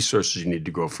the resources you need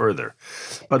to go further.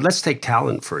 But let's take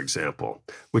talent, for example,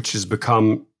 which has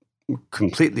become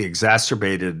completely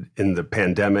exacerbated in the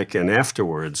pandemic and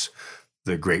afterwards,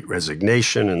 the Great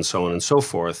Resignation and so on and so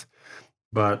forth.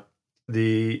 But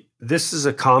this is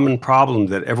a common problem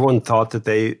that everyone thought that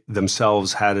they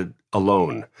themselves had it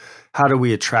alone. How do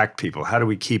we attract people? How do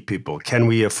we keep people? Can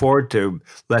we afford to,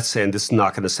 let's say, and this is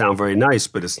not going to sound very nice,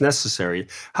 but it's necessary,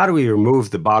 how do we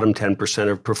remove the bottom 10%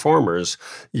 of performers?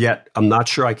 Yet I'm not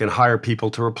sure I can hire people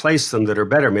to replace them that are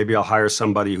better. Maybe I'll hire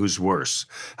somebody who's worse.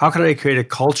 How can I create a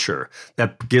culture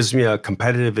that gives me a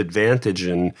competitive advantage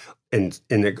in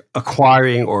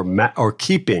acquiring or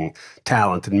keeping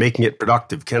talent and making it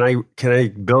productive? Can I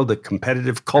build a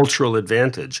competitive cultural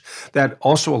advantage that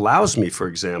also allows me, for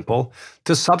example,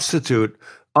 to substitute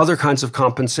other kinds of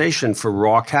compensation for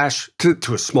raw cash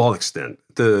to a small extent,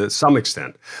 to some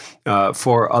extent,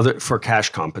 for cash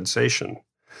compensation?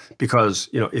 Because,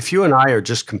 if you and I are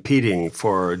just competing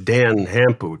for Dan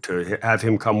Hampu to have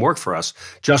him come work for us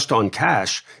just on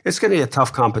cash, it's going to be a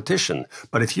tough competition.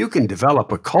 But if you can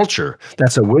develop a culture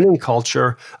that's a winning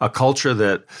culture, a culture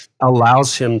that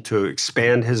allows him to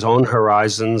expand his own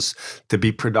horizons, to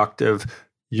be productive,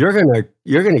 you're going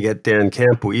to get Dan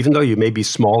Hampu, even though you may be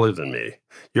smaller than me.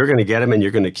 You're going to get him and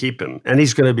you're going to keep him, and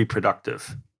he's going to be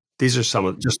productive. These are some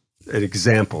of just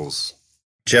examples.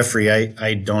 Jeffrey,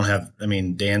 I don't have,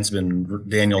 Daniel's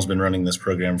been running this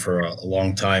program for a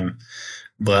long time,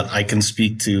 but I can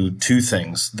speak to two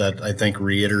things that I think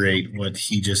reiterate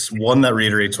one that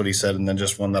reiterates what he said, and then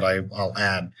just one that I'll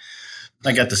add.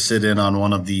 I got to sit in on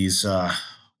one of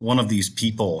these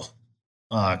people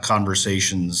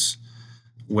conversations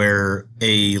where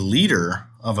a leader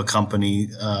of a company,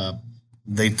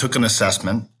 they took an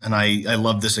assessment, and I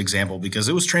love this example because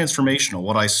it was transformational.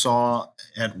 What I saw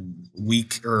at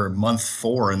week or month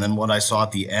 4, and then what I saw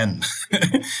at the end,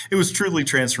 it was truly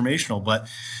transformational. But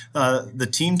the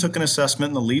team took an assessment,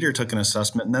 and the leader took an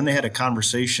assessment, and then they had a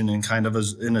conversation in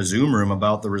in a Zoom room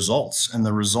about the results. And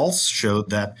the results showed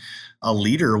that a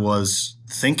leader was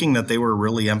thinking that they were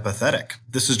really empathetic.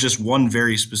 This is just one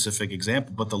very specific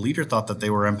example, but the leader thought that they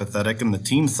were empathetic, and the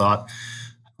team thought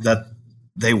that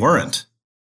they weren't.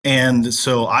 And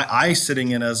so I sitting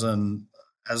in as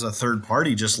a third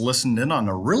party, just listened in on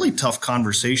a really tough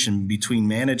conversation between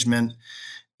management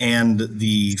and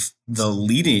the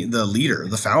leader,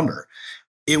 the founder.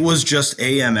 It was just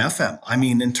AM FM.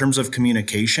 In terms of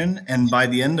communication. And by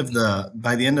the end of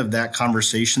that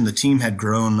conversation, the team had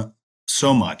grown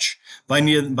so much. By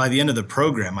the end of the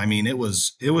program, it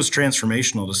was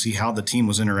transformational to see how the team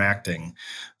was interacting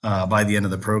by the end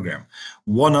of the program.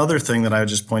 One other thing that I would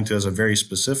just point to as a very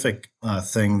specific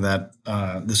thing that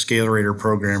the Scalerator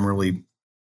program really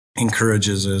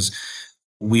encourages is,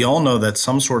 we all know that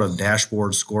some sort of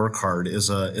dashboard scorecard is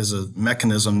a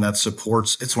mechanism that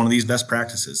supports. It's one of these best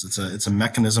practices. It's a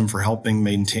mechanism for helping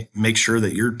make sure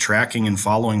that you're tracking and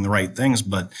following the right things,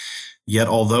 but yet,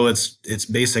 although it's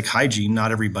basic hygiene,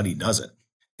 not everybody does it.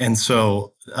 And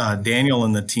so Daniel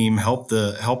and the team help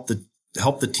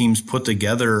the teams put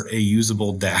together a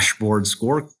usable dashboard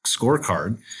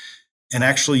scorecard and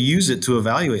actually use it to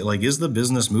evaluate, like, is the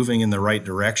business moving in the right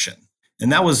direction?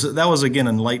 And that was again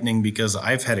enlightening, because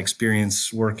I've had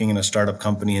experience working in a startup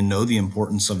company and know the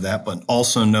importance of that, but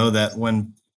also know that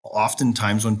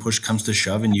oftentimes when push comes to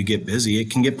shove and you get busy,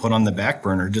 it can get put on the back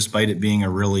burner, despite it being a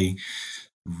really,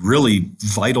 really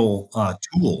vital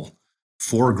tool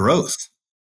for growth.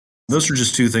 Those are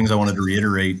just two things I wanted to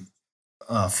reiterate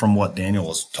from what Daniel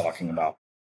was talking about.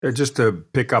 Just to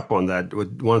pick up on that,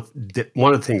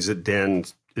 one of the things that Dan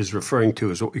is referring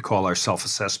to is what we call our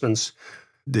self-assessments.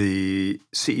 The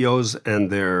CEOs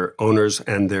and their owners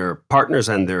and their partners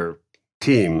and their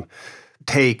team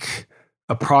take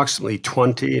approximately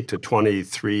 20 to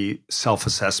 23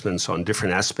 self-assessments on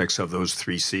different aspects of those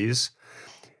 3 C's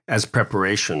as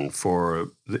preparation for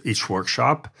each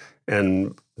workshop,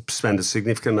 and spend a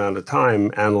significant amount of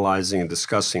time analyzing and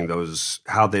discussing those,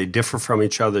 how they differ from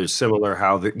each other, similar,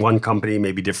 how one company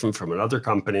may be different from another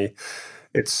company.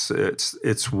 It's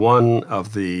one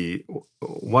of the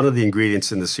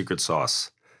ingredients in the secret sauce.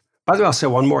 By the way, I'll say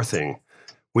one more thing.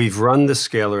 We've run the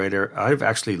Scalerator. I've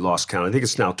actually lost count. I think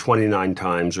it's now 29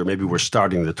 times, or maybe we're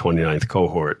starting the 29th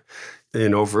cohort,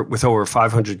 with over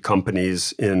 500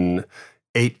 companies in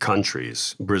 8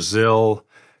 countries: Brazil,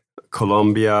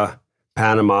 Colombia,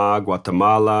 Panama,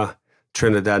 Guatemala,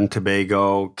 Trinidad and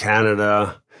Tobago,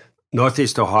 Canada,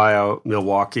 Northeast Ohio,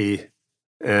 Milwaukee,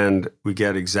 and we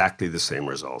get exactly the same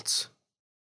results.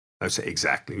 I would say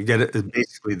exactly. We get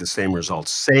basically the same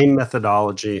results, same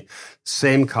methodology,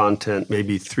 same content,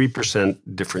 maybe 3%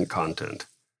 different content.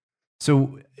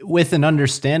 So with an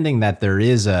understanding that there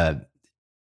is a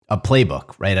a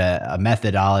playbook, right? A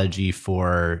methodology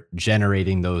for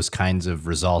generating those kinds of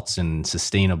results and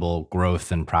sustainable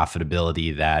growth and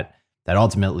profitability that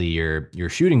ultimately you're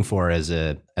shooting for as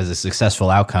a successful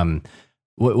outcome.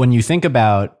 When you think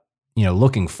about,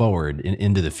 looking forward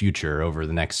into the future over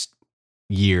the next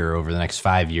year, over the next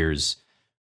 5 years,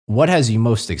 what has you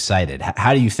most excited?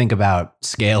 How do you think about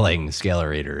scaling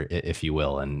Scalerator, if you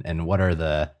will, and what are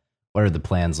the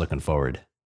plans looking forward?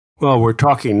 Well, we're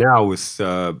talking now with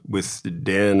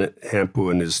Dan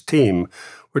Hampu and his team.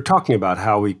 We're talking about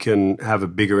how we can have a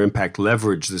bigger impact,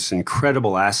 leverage this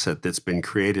incredible asset that's been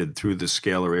created through the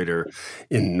Scalerator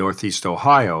in Northeast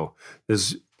Ohio.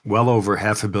 There's well over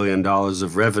 $500 million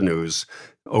of revenues,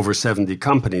 over 70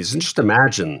 companies. And just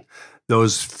imagine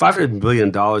those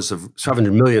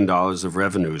 $700 million of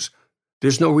revenues.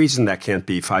 There's no reason that can't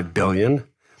be $5 billion.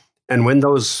 And when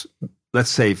those, let's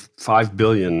say, $5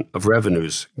 billion of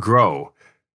revenues grow,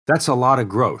 that's a lot of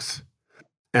growth.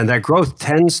 And that growth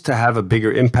tends to have a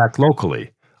bigger impact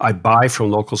locally. I buy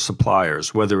from local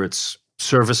suppliers, whether it's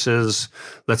services,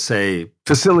 let's say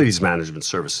facilities management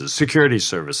services, security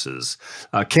services,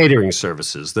 catering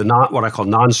services, what I call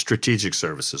non-strategic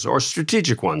services, or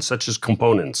strategic ones such as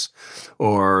components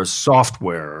or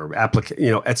software, or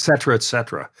et cetera, et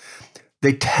cetera.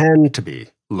 They tend to be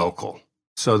local,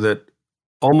 so that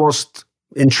almost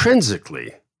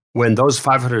intrinsically, when those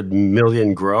 500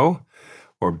 million grow,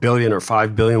 or billion or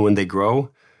 5 billion when they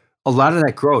grow, a lot of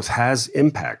that growth has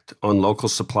impact on local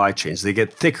supply chains. They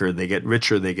get thicker, they get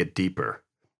richer, they get deeper.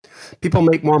 People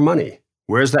make more money.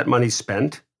 Where's that money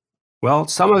spent? Well,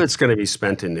 some of it's going to be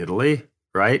spent in Italy,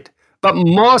 right? But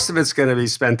most of it's going to be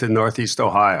spent in Northeast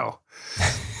Ohio.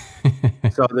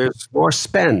 So there's more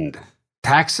spend.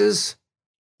 Taxes?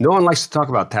 No one likes to talk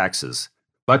about taxes,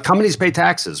 but companies pay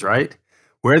taxes, right?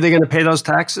 Where are they going to pay those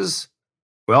taxes?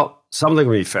 Well, some of them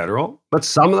are going to be federal, but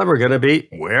some of them are going to be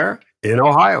where? In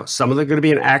Ohio. Some of them are going to be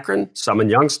in Akron, some in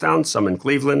Youngstown, some in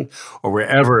Cleveland, or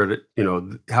wherever,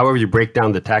 however you break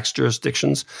down the tax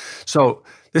jurisdictions. So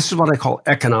this is what I call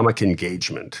economic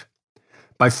engagement.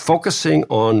 By focusing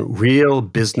on real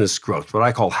business growth, what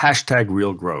I call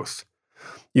 #real growth,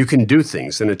 you can do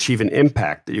things and achieve an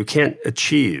impact that you can't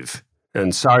achieve.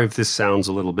 And sorry if this sounds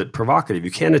a little bit provocative.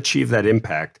 You can't achieve that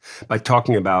impact by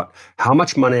talking about how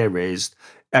much money I raised,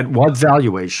 at what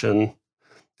valuation,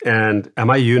 and am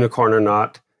I a unicorn or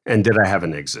not, and did I have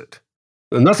an exit?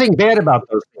 Nothing bad about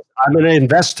those things. I'm an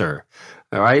investor,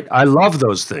 all right? I love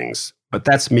those things, but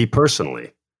that's me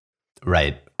personally.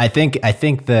 Right. I think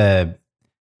the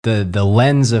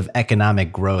lens of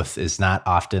economic growth is not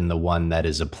often the one that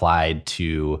is applied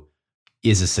to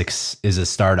is a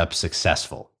startup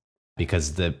successful,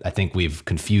 because I think we've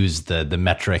confused the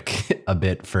metric a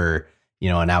bit for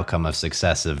an outcome of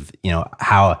success of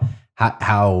how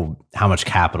much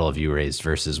capital have you raised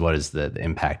versus what is the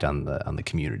impact on the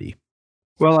community.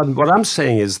 Well, what I'm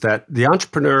saying is that the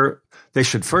entrepreneur, they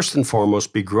should first and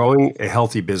foremost be growing a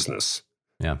healthy business.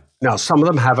 Yeah. Now, some of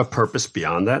them have a purpose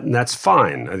beyond that, and that's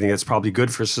fine. I think that's probably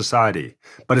good for society.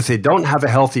 But if they don't have a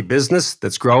healthy business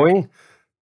that's growing,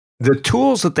 the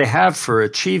tools that they have for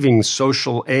achieving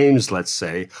social aims, let's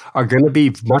say, are going to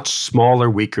be much smaller,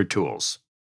 weaker tools.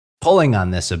 Pulling on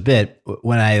this a bit,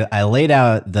 when I laid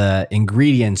out the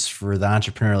ingredients for the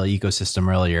entrepreneurial ecosystem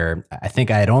earlier, I think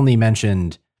I had only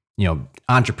mentioned,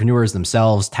 entrepreneurs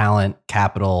themselves, talent,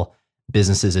 capital,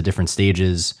 businesses at different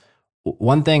stages.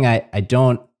 One thing I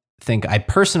don't think I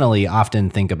personally often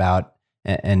think about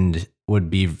and would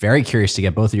be very curious to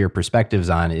get both of your perspectives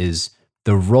on is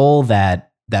the role that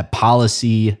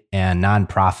policy and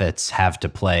nonprofits have to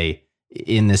play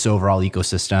in this overall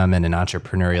ecosystem and in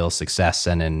entrepreneurial success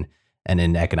and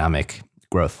in economic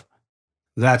growth.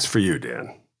 That's for you,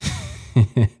 Dan.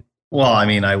 Well, I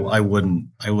mean, I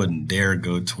wouldn't dare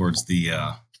go towards the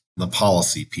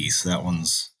policy piece. That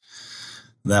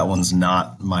one's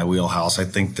not my wheelhouse. I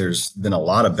think there's been a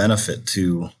lot of benefit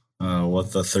to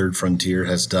what the Third Frontier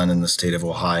has done in the state of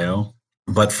Ohio,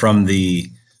 but from the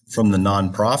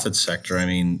nonprofit sector, I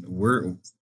mean,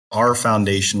 our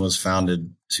foundation was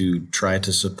founded to try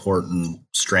to support and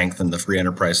strengthen the free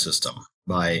enterprise system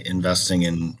by investing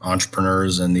in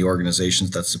entrepreneurs and the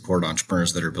organizations that support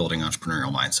entrepreneurs that are building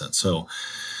entrepreneurial mindset. So,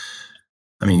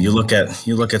 I mean, you look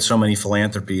at so many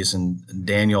philanthropies, and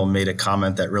Daniel made a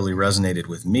comment that really resonated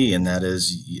with me, and that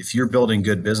is, if you're building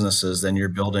good businesses, then you're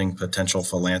building potential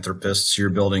philanthropists, you're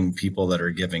building people that are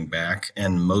giving back.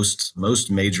 And most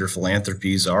major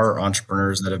philanthropies are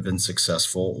entrepreneurs that have been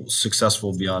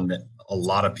successful beyond a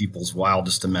lot of people's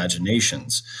wildest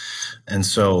imaginations. And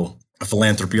so a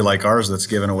philanthropy like ours that's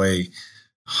given away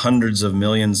hundreds of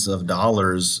millions of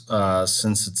dollars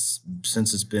since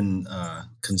it's been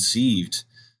conceived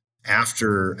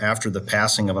after the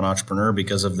passing of an entrepreneur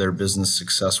because of their business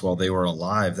success while they were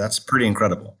alive. That's pretty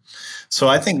incredible. So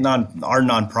I think our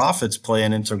nonprofits play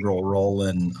an integral role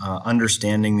in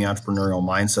understanding the entrepreneurial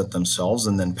mindset themselves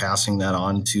and then passing that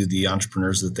on to the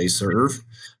entrepreneurs that they serve.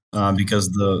 Because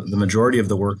the majority of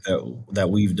the work that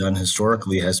we've done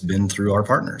historically has been through our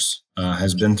partners,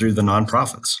 has been through the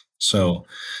nonprofits. So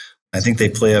I think they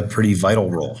play a pretty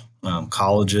vital role.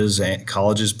 Colleges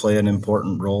play an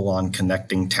important role on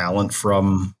connecting talent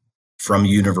from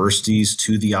universities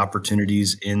to the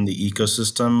opportunities in the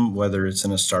ecosystem, whether it's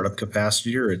in a startup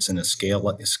capacity or it's in a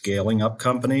scaling up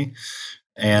company,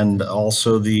 and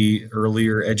also the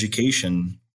earlier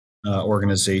education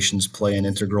organizations play an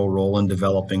integral role in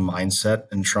developing mindset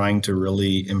and trying to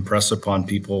really impress upon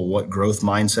people what growth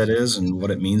mindset is and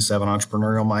what it means to have an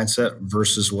entrepreneurial mindset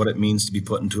versus what it means to be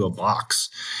put into a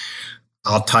box.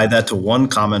 I'll tie that to one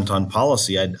comment on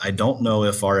policy. I don't know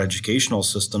if our educational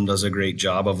system does a great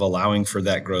job of allowing for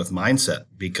that growth mindset,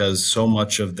 because so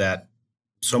much of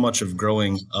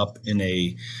growing up in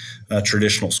a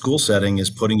traditional school setting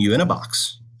is putting you in a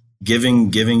box,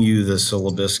 giving you the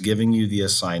syllabus, giving you the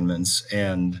assignments,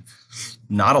 and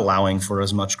not allowing for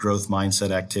as much growth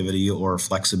mindset activity or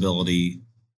flexibility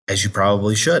as you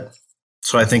probably should.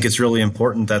 So I think it's really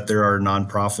important that there are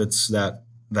nonprofits that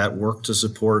work to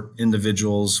support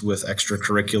individuals with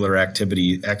extracurricular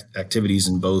activities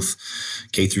in both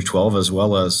K through 12 as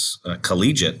well as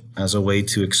collegiate, as a way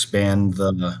to expand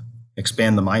the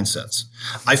mindsets.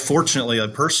 I fortunately,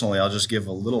 personally, I'll just give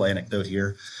a little anecdote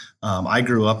here. I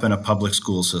grew up in a public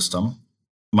school system.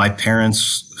 My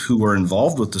parents, who were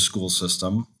involved with the school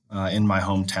system in my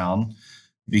hometown,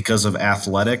 because of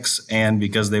athletics and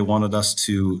because they wanted us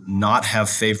to not have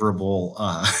favorable,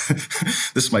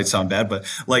 this might sound bad, but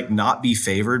like not be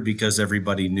favored because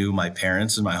everybody knew my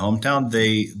parents in my hometown,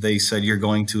 they said, you're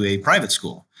going to a private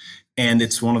school. And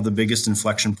it's one of the biggest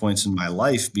inflection points in my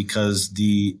life because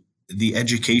the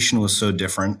education was so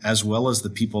different, as well as the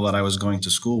people that I was going to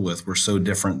school with were so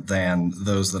different than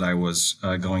those that I was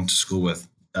going to school with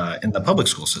in the public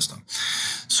school system.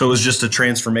 So it was just a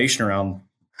transformation around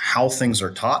how things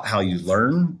are taught, how you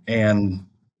learn, and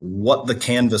what the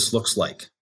canvas looks like.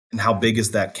 And how big is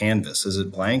that canvas? Is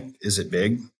it blank? Is it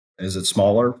big? Is it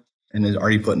smaller? And are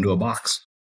you put into a box?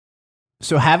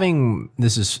 So having,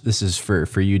 this is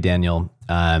for you, Daniel,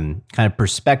 kind of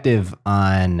perspective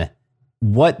on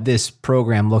what this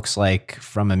program looks like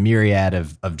from a myriad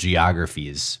of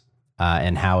geographies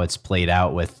and how it's played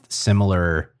out with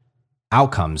similar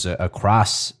outcomes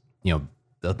across,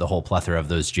 the whole plethora of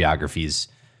those geographies.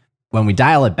 When we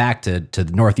dial it back to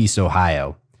the Northeast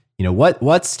Ohio,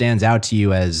 what stands out to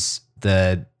you as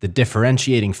the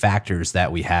differentiating factors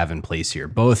that we have in place here,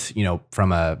 both,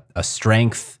 from a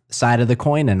strength side of the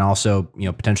coin and also,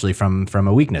 potentially from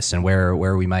a weakness and where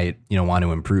we might, want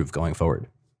to improve going forward?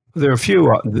 There are a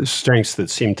few strengths that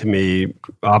seem to me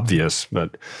obvious,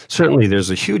 but certainly there's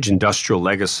a huge industrial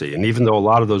legacy. And even though a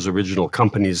lot of those original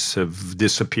companies have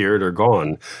disappeared or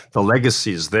gone, the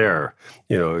legacy is there.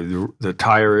 The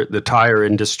tire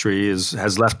industry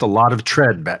has left a lot of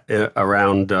tread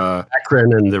around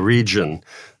Akron and the region,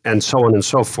 and so on and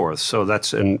so forth. So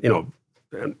that's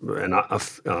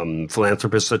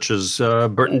philanthropists such as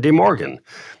Burton D. Morgan.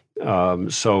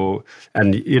 The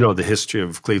history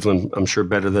of Cleveland, I'm sure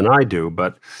better than I do,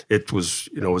 but it was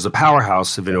a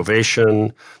powerhouse of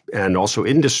innovation and also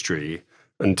industry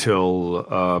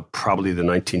until probably the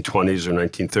 1920s or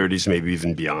 1930s, maybe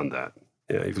even beyond that.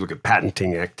 If you look at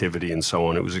patenting activity and so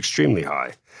on, it was extremely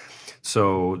high.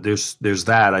 So there's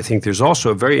that. I think there's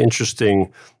also a very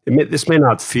interesting, this may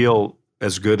not feel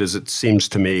as good as it seems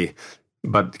to me,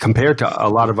 but compared to a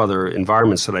lot of other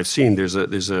environments that I've seen, there's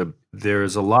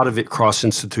a lot of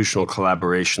cross-institutional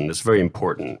collaboration that's very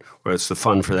important, where it's the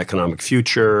Fund for the Economic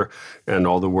Future and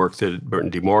all the work that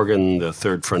Burton D. Morgan, the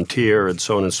Third Frontier, and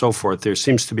so on and so forth. There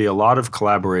seems to be a lot of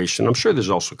collaboration. I'm sure there's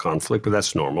also conflict, but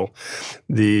that's normal.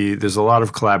 There's a lot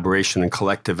of collaboration and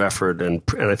collective effort and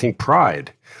I think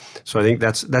pride. So I think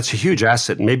that's a huge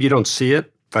asset. Maybe you don't see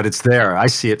it, but it's there. I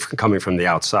see it coming from the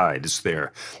outside. It's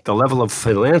there. The level of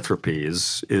philanthropy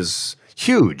is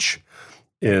huge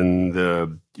in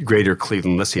the greater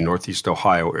Cleveland, let's say Northeast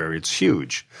Ohio area. It's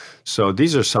huge. So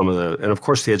these are some of and of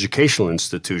course the educational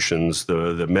institutions,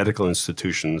 the medical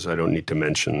institutions, I don't need to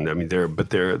mention. I mean,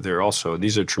 they're also,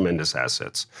 these are tremendous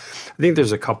assets. I think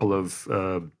there's a couple of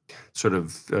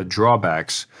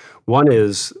drawbacks. One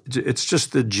is it's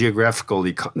just the geographic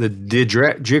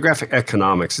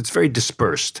economics. It's very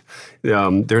dispersed. There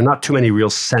are not too many real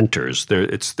centers.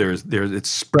 It's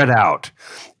spread out.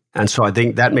 And so I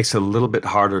think that makes it a little bit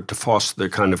harder to foster the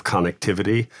kind of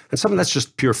connectivity. And some of that's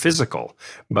just pure physical,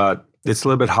 but it's a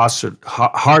little bit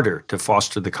harder to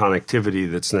foster the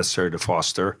connectivity that's necessary to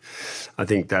foster. I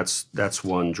think that's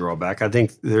one drawback. I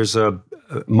think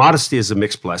modesty is a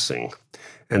mixed blessing.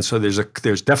 And so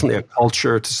there's definitely a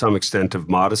culture to some extent of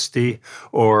modesty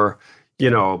or,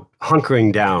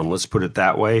 hunkering down, let's put it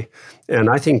that way. And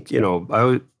I think,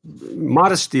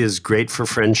 modesty is great for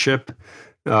friendship.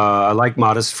 I like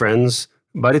modest friends,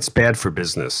 but it's bad for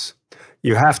business.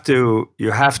 You have to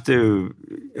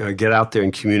get out there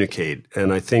and communicate.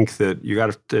 And I think that you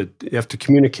have to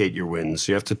communicate your wins.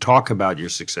 You have to talk about your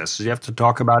successes. You have to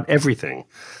talk about everything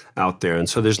out there. And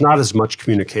so there's not as much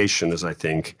communication as I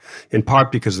think, in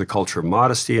part because of the culture of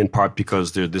modesty, in part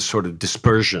because there's this sort of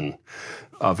dispersion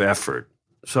of effort.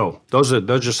 So those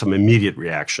are some immediate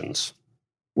reactions.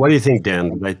 What do you think,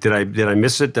 Dan? Did I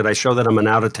miss it? Did I show that I'm an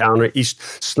out-of-towner,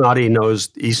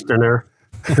 snotty-nosed Easterner?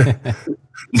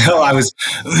 No, I was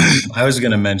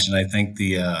going to mention, I think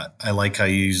I like how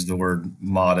you use the word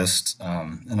modest,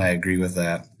 and I agree with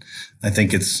that. I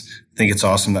think it's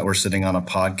awesome that we're sitting on a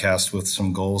podcast with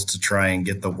some goals to try and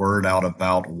get the word out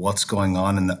about what's going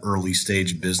on in the early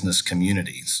stage business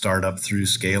community, startup through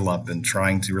scale up, and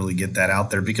trying to really get that out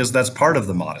there because that's part of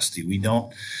the modesty.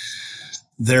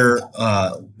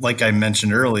 Like I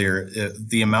mentioned earlier,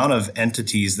 the amount of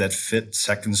entities that fit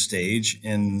second stage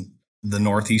in the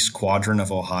Northeast quadrant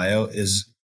of Ohio is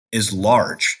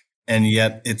large. And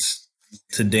yet it's,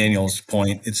 to Daniel's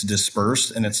point, it's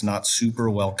dispersed and it's not super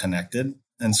well connected.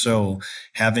 And so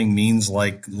having means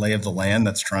like Lay of the Land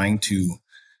that's trying to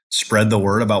spread the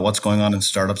word about what's going on in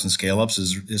startups and scale-ups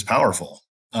is powerful.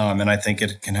 And I think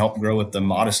it can help grow with the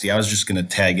modesty. I was just going to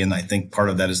tag in. I think part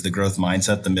of that is the growth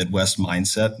mindset, the Midwest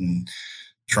mindset, and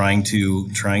trying to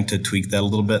tweak that a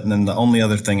little bit. And then the only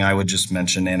other thing I would just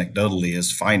mention anecdotally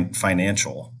is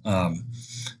financial.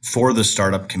 For the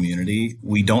startup community,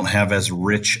 we don't have as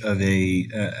rich of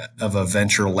a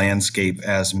venture landscape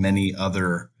as many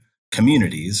other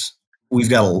communities. We've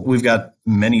got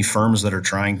many firms that are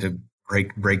trying to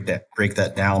break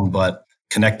that down, but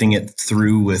connecting it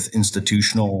through with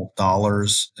institutional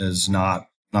dollars is not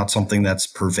something that's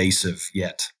pervasive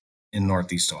yet in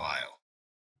Northeast Ohio.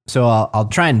 So I'll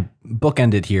try and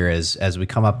bookend it here as we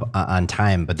come up on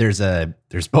time, but there's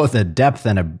both a depth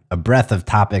and a breadth of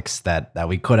topics that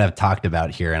we could have talked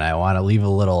about here, and I want to leave a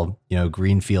little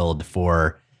greenfield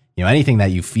for anything that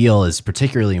you feel is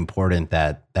particularly important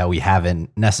that we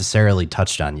haven't necessarily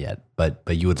touched on yet, but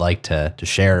you would like to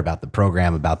share about the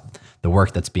program, about the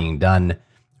work that's being done,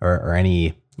 or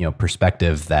any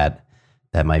perspective that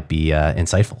might be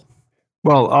insightful.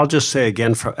 Well, I'll just say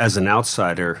again, as an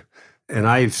outsider, and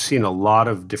I've seen a lot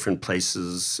of different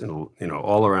places,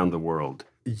 all around the world.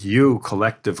 You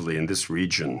collectively in this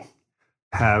region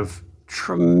have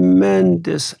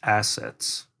tremendous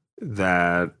assets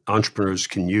that entrepreneurs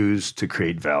can use to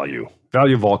create value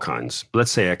of all kinds.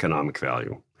 Let's say economic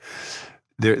value.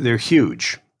 They're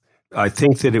huge. I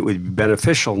think that it would be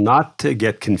beneficial not to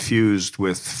get confused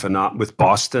with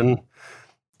Boston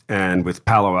and with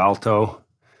Palo Alto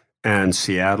and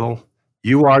Seattle.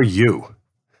 You are you,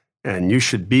 and you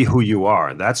should be who you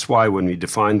are. That's why when we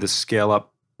define the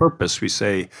scale-up purpose, we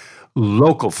say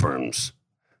local firms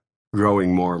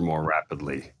growing more and more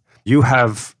rapidly. You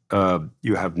have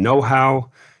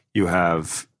know-how, you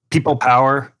have people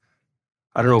power.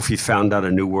 I don't know if you found out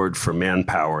a new word for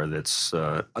manpower that's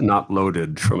not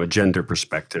loaded from a gender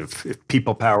perspective. If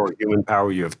people power, human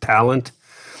power, you have talent,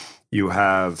 you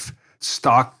have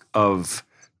stock of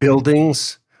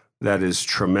buildings that is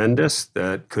tremendous,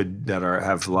 that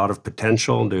have a lot of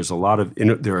potential. There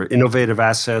are innovative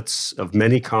assets of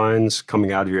many kinds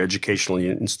coming out of your educational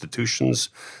institutions,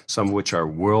 some of which are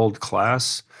world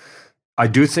class. I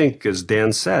do think, as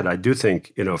Dan said,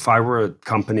 if I were a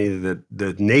company that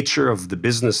the nature of the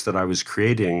business that I was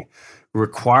creating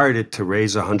required it to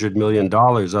raise $100 million,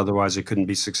 otherwise it couldn't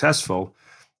be successful,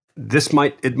 it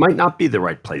might not be the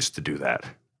right place to do that.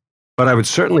 But I would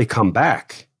certainly come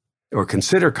back or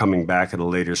consider coming back at a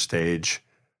later stage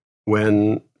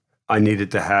when I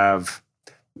needed to have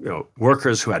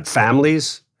workers who had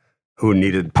families, who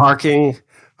needed parking,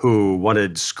 who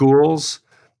wanted schools,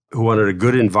 who wanted a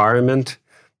good environment.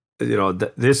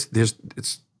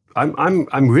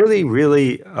 I'm really,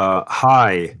 really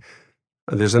high.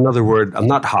 There's another word. I'm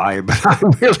not high, but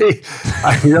I'm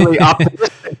really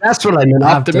optimistic. That's what I mean.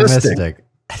 Optimistic.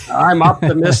 I'm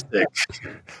optimistic.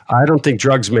 I don't think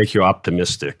drugs make you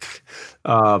optimistic.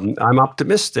 I'm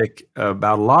optimistic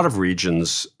about a lot of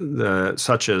regions,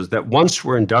 such as that once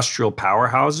were industrial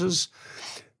powerhouses.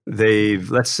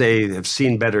 Let's say, have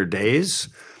seen better days.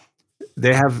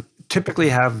 They typically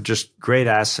have just great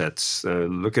assets.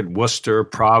 Look at Worcester,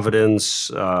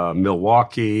 Providence,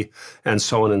 Milwaukee, and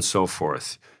so on and so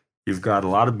forth. You've got a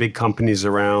lot of big companies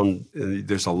around.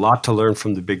 There's a lot to learn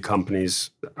from the big companies.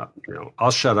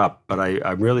 I'll shut up, but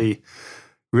I'm really,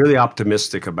 really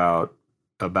optimistic about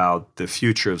the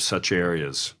future of such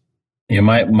areas. Yeah,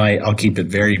 I'll keep it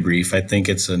very brief. I think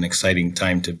it's an exciting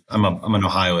time I'm an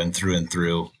Ohioan through and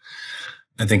through.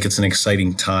 I think it's an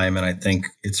exciting time, and I think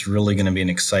it's really going to be an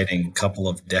exciting couple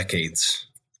of decades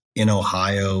in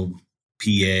Ohio,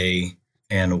 PA,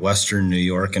 and Western New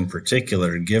York in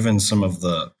particular, given some of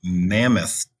the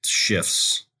mammoth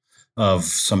shifts of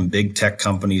some big tech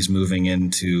companies moving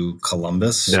into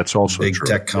Columbus. That's also big true.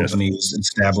 Tech companies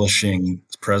establishing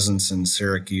presence in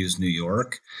Syracuse, New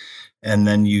York. And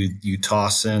then you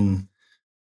toss in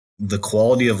the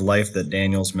quality of life that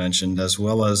Daniel's mentioned, as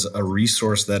well as a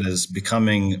resource that is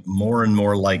becoming more and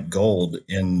more like gold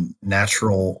in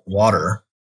natural water,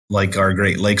 like our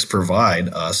Great Lakes provide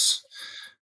us.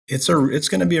 It's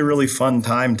going to be a really fun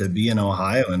time to be in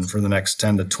Ohio and for the next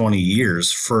 10 to 20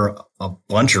 years for a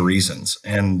bunch of reasons.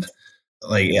 And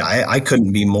I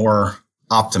couldn't be more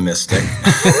optimistic.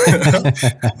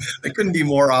 I couldn't be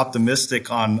more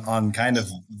optimistic on kind of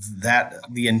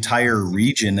the entire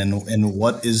region and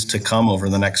what is to come over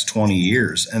the next 20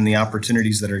 years and the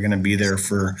opportunities that are going to be there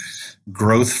for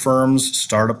growth firms,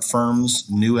 startup firms,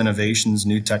 new innovations,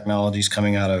 new technologies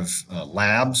coming out of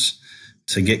labs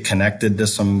to get connected to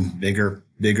some bigger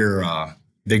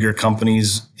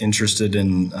companies interested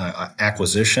in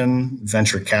acquisition,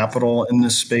 venture capital in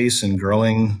this space, and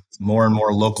growing more and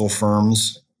more local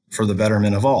firms for the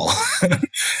betterment of all.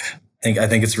 I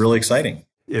think it's really exciting.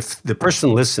 If the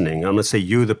person listening, I'm going to say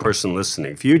you, the person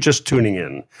listening, if you're just tuning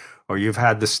in, or you've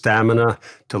had the stamina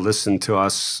to listen to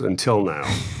us until now,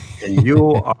 and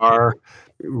you are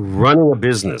running a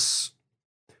business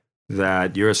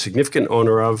that you're a significant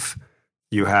owner of,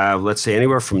 you have, let's say,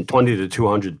 anywhere from 20 to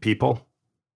 200 people,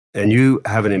 and you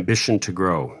have an ambition to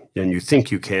grow, and you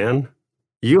think you can,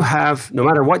 you have, no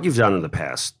matter what you've done in the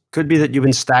past, could be that you've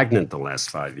been stagnant the last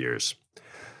 5 years.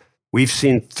 We've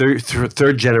seen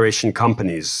third generation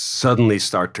companies suddenly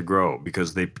start to grow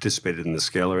because they participated in the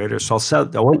Scalerator. So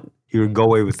I want you to go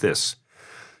away with this.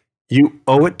 You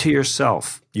owe it to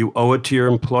yourself. You owe it to your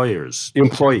employees.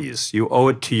 You owe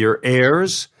it to your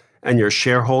heirs and your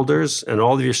shareholders and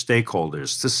all of your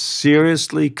stakeholders to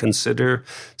seriously consider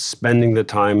spending the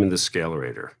time in the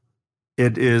Scalerator.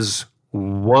 It is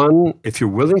one, if you're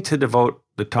willing to devote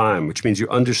the time, which means you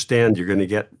understand you're going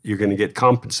to get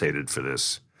compensated for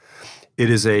this. It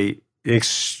is an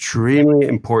extremely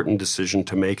important decision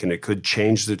to make, and it could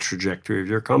change the trajectory of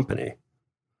your company.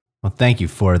 Well, thank you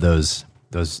for those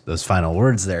final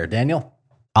words there, Daniel.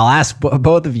 I'll ask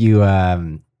both of you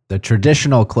the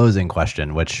traditional closing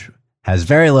question, which has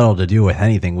very little to do with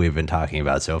anything we've been talking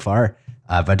about so far,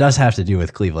 but does have to do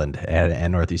with Cleveland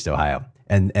and Northeast Ohio.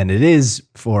 And it is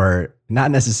for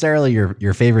not necessarily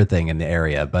your favorite thing in the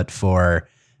area, but for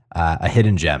a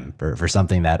hidden gem, for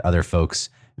something that other folks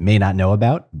may not know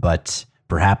about, but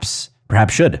perhaps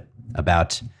should,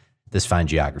 about this fine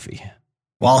geography.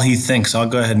 While he thinks, I'll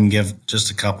go ahead and give just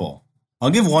a couple.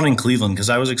 I'll give one in Cleveland because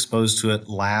I was exposed to it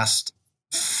last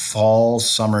fall,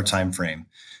 summer timeframe.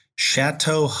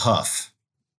 Chateau Huff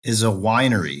is a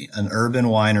winery, an urban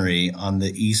winery on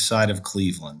the east side of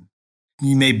Cleveland.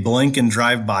 You may blink and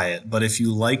drive by it, but if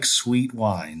you like sweet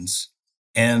wines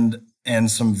and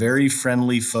some very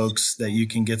friendly folks that you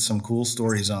can get some cool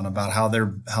stories on about how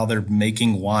they're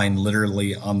making wine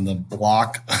literally on the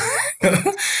block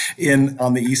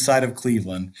on the east side of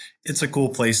Cleveland, it's a cool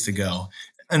place to go.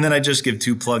 And then I just give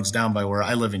two plugs down by where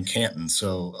I live in Canton.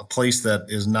 So a place that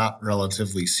is not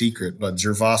relatively secret, but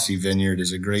Gervasi Vineyard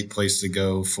is a great place to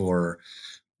go for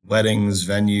weddings,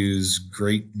 venues,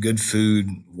 good food,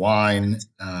 wine.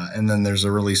 And then there's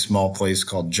a really small place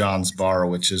called John's Bar,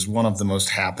 which is one of the most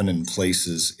happening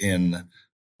places in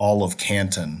all of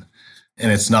Canton.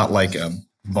 And it's not like a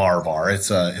bar. It's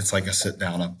like a sit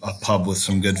down, a pub with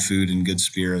some good food and good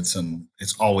spirits. And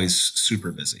it's always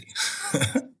super busy.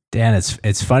 Dan,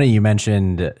 it's funny you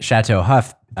mentioned Chateau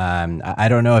Huff. I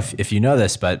don't know if you know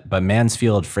this, but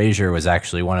Mansfield Frazier was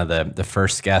actually one of the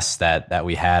first guests that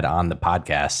we had on the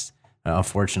podcast.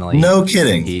 Unfortunately, no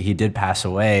kidding. He did pass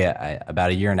away about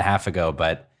a year and a half ago,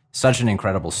 but such an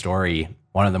incredible story.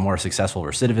 One of the more successful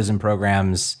recidivism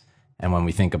programs. And when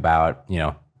we think about,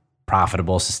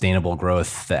 profitable, sustainable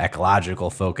growth, the ecological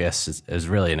focus is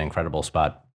really an incredible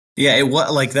spot. Yeah,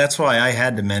 that's why I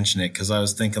had to mention it, because I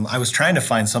was trying to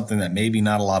find something that maybe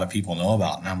not a lot of people know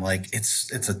about. And I'm like,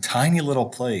 it's a tiny little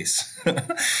place.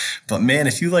 But man,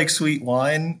 if you like sweet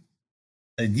wine,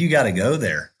 you got to go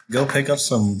there. Go pick up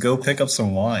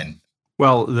some wine.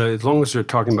 Well, as long as they're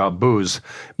talking about booze,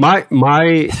 my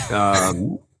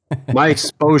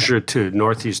exposure to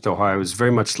Northeast Ohio is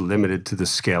very much limited to the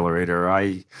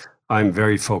Scalerator. I'm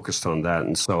very focused on that,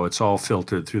 and so it's all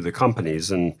filtered through the companies.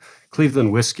 And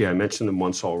Cleveland Whiskey, I mentioned them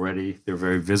once already. They're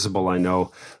very visible, I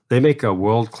know. They make a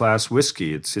world-class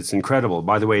whiskey. It's incredible.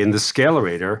 By the way, in the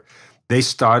Scalerator, they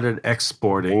started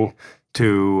exporting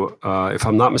to, if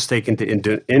I'm not mistaken,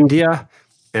 to India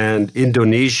and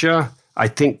Indonesia, I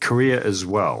think Korea as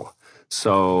well.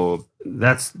 So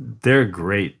they're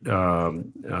great. They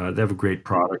have a great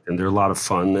product, and they're a lot of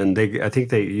fun. And I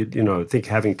think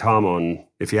having Tom on,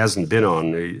 if he hasn't been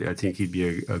on, I think he'd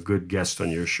be a good guest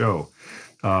on your show.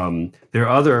 There are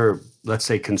other, let's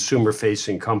say,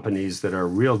 consumer-facing companies that are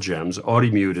real gems.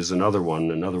 Audimute is another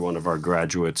one of our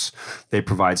graduates. They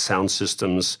provide sound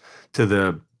systems to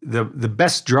the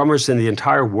best drummers in the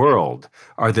entire world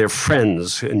are their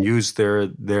friends and use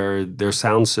their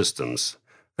sound systems.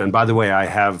 And by the way, I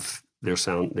have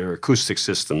their acoustic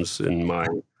systems in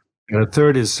mine. And the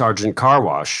third is Sargent Car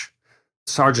Wash,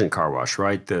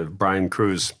 right? The Brian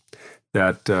Cruz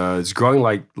that is growing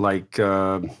like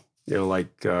I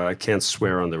can't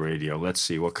swear on the radio. Let's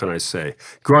see, what can I say?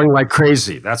 Growing like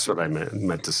crazy. That's what I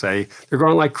meant to say. They're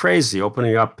growing like crazy,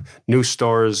 opening up new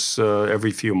stores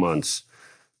every few months.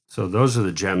 So those are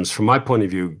the gems. From my point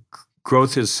of view,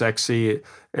 growth is sexy,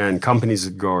 and companies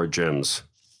that grow are gems.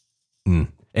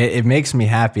 It makes me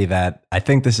happy that I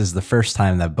think this is the first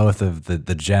time that both of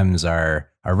the gems are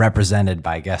represented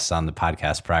by guests on the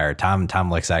podcast prior. Tom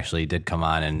Licks actually did come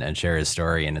on and share his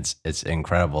story, and it's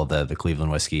incredible, the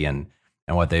Cleveland Whiskey and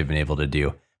what they've been able to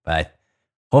do. But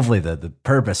hopefully the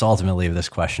purpose ultimately of this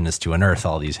question is to unearth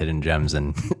all these hidden gems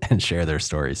and share their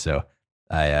stories. So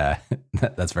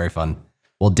that's very fun.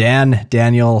 Well, Dan and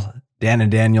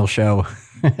Daniel show,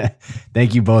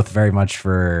 thank you both very much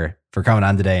for coming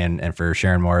on today and for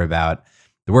sharing more about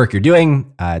the work you're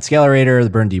doing at Scalerator,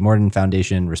 the Burton D. Morgan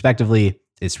Foundation, respectively.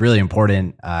 It's really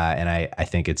important, and I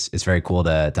think it's very cool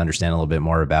to understand a little bit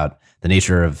more about the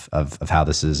nature of how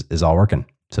this is all working.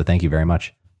 So thank you very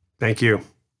much. Thank you.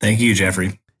 Thank you,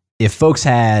 Jeffrey. If folks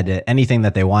had anything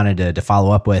that they wanted to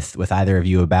follow up with either of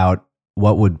you about,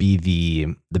 what would be the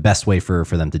best way for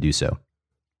them to do so?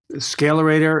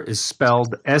 Scalerator is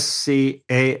spelled Scalerator,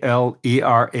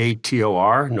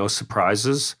 no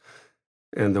surprises.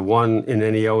 And the one in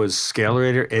NEO is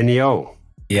Scalerator, NEO.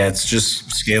 Yeah, it's just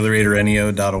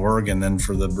scaleratorneo.org. And then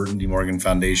for the Burton D. Morgan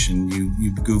Foundation,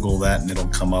 you Google that and it'll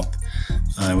come up.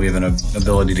 We have an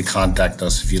ability to contact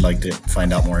us if you'd like to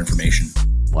find out more information.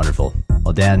 Wonderful.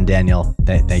 Well, Dan, Daniel,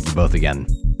 thank you both again.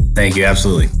 Thank you.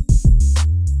 Absolutely.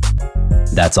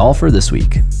 That's all for this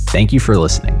week. Thank you for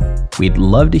listening. We'd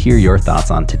love to hear your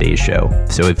thoughts on today's show,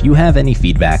 so if you have any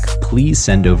feedback, please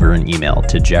send over an email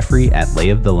to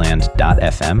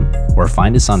jeffrey@layoftheland.fm or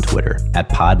find us on Twitter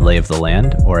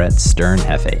 @podlayoftheland or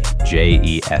 @sternhefe,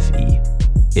 JEFE.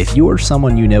 If you or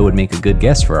someone you know would make a good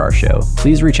guest for our show,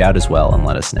 please reach out as well and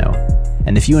let us know.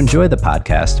 And if you enjoy the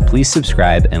podcast, please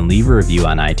subscribe and leave a review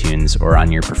on iTunes or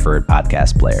on your preferred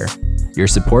podcast player. Your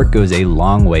support goes a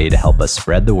long way to help us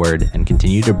spread the word and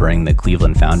continue to bring the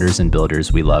Cleveland founders and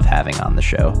builders we love having on the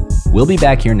show. We'll be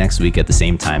back here next week at the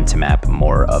same time to map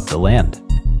more of the land.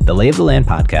 The Lay of the Land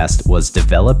podcast was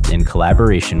developed in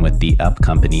collaboration with the Up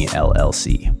Company,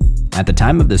 LLC. At the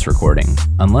time of this recording,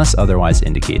 unless otherwise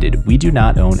indicated, we do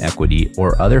not own equity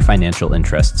or other financial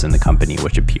interests in the company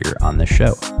which appear on this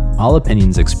show. All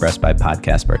opinions expressed by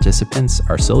podcast participants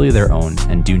are solely their own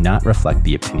and do not reflect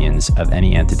the opinions of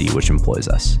any entity which employs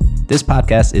us. This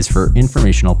podcast is for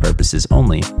informational purposes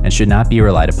only and should not be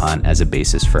relied upon as a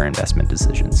basis for investment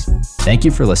decisions. Thank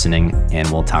you for listening,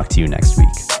 and we'll talk to you next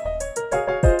week.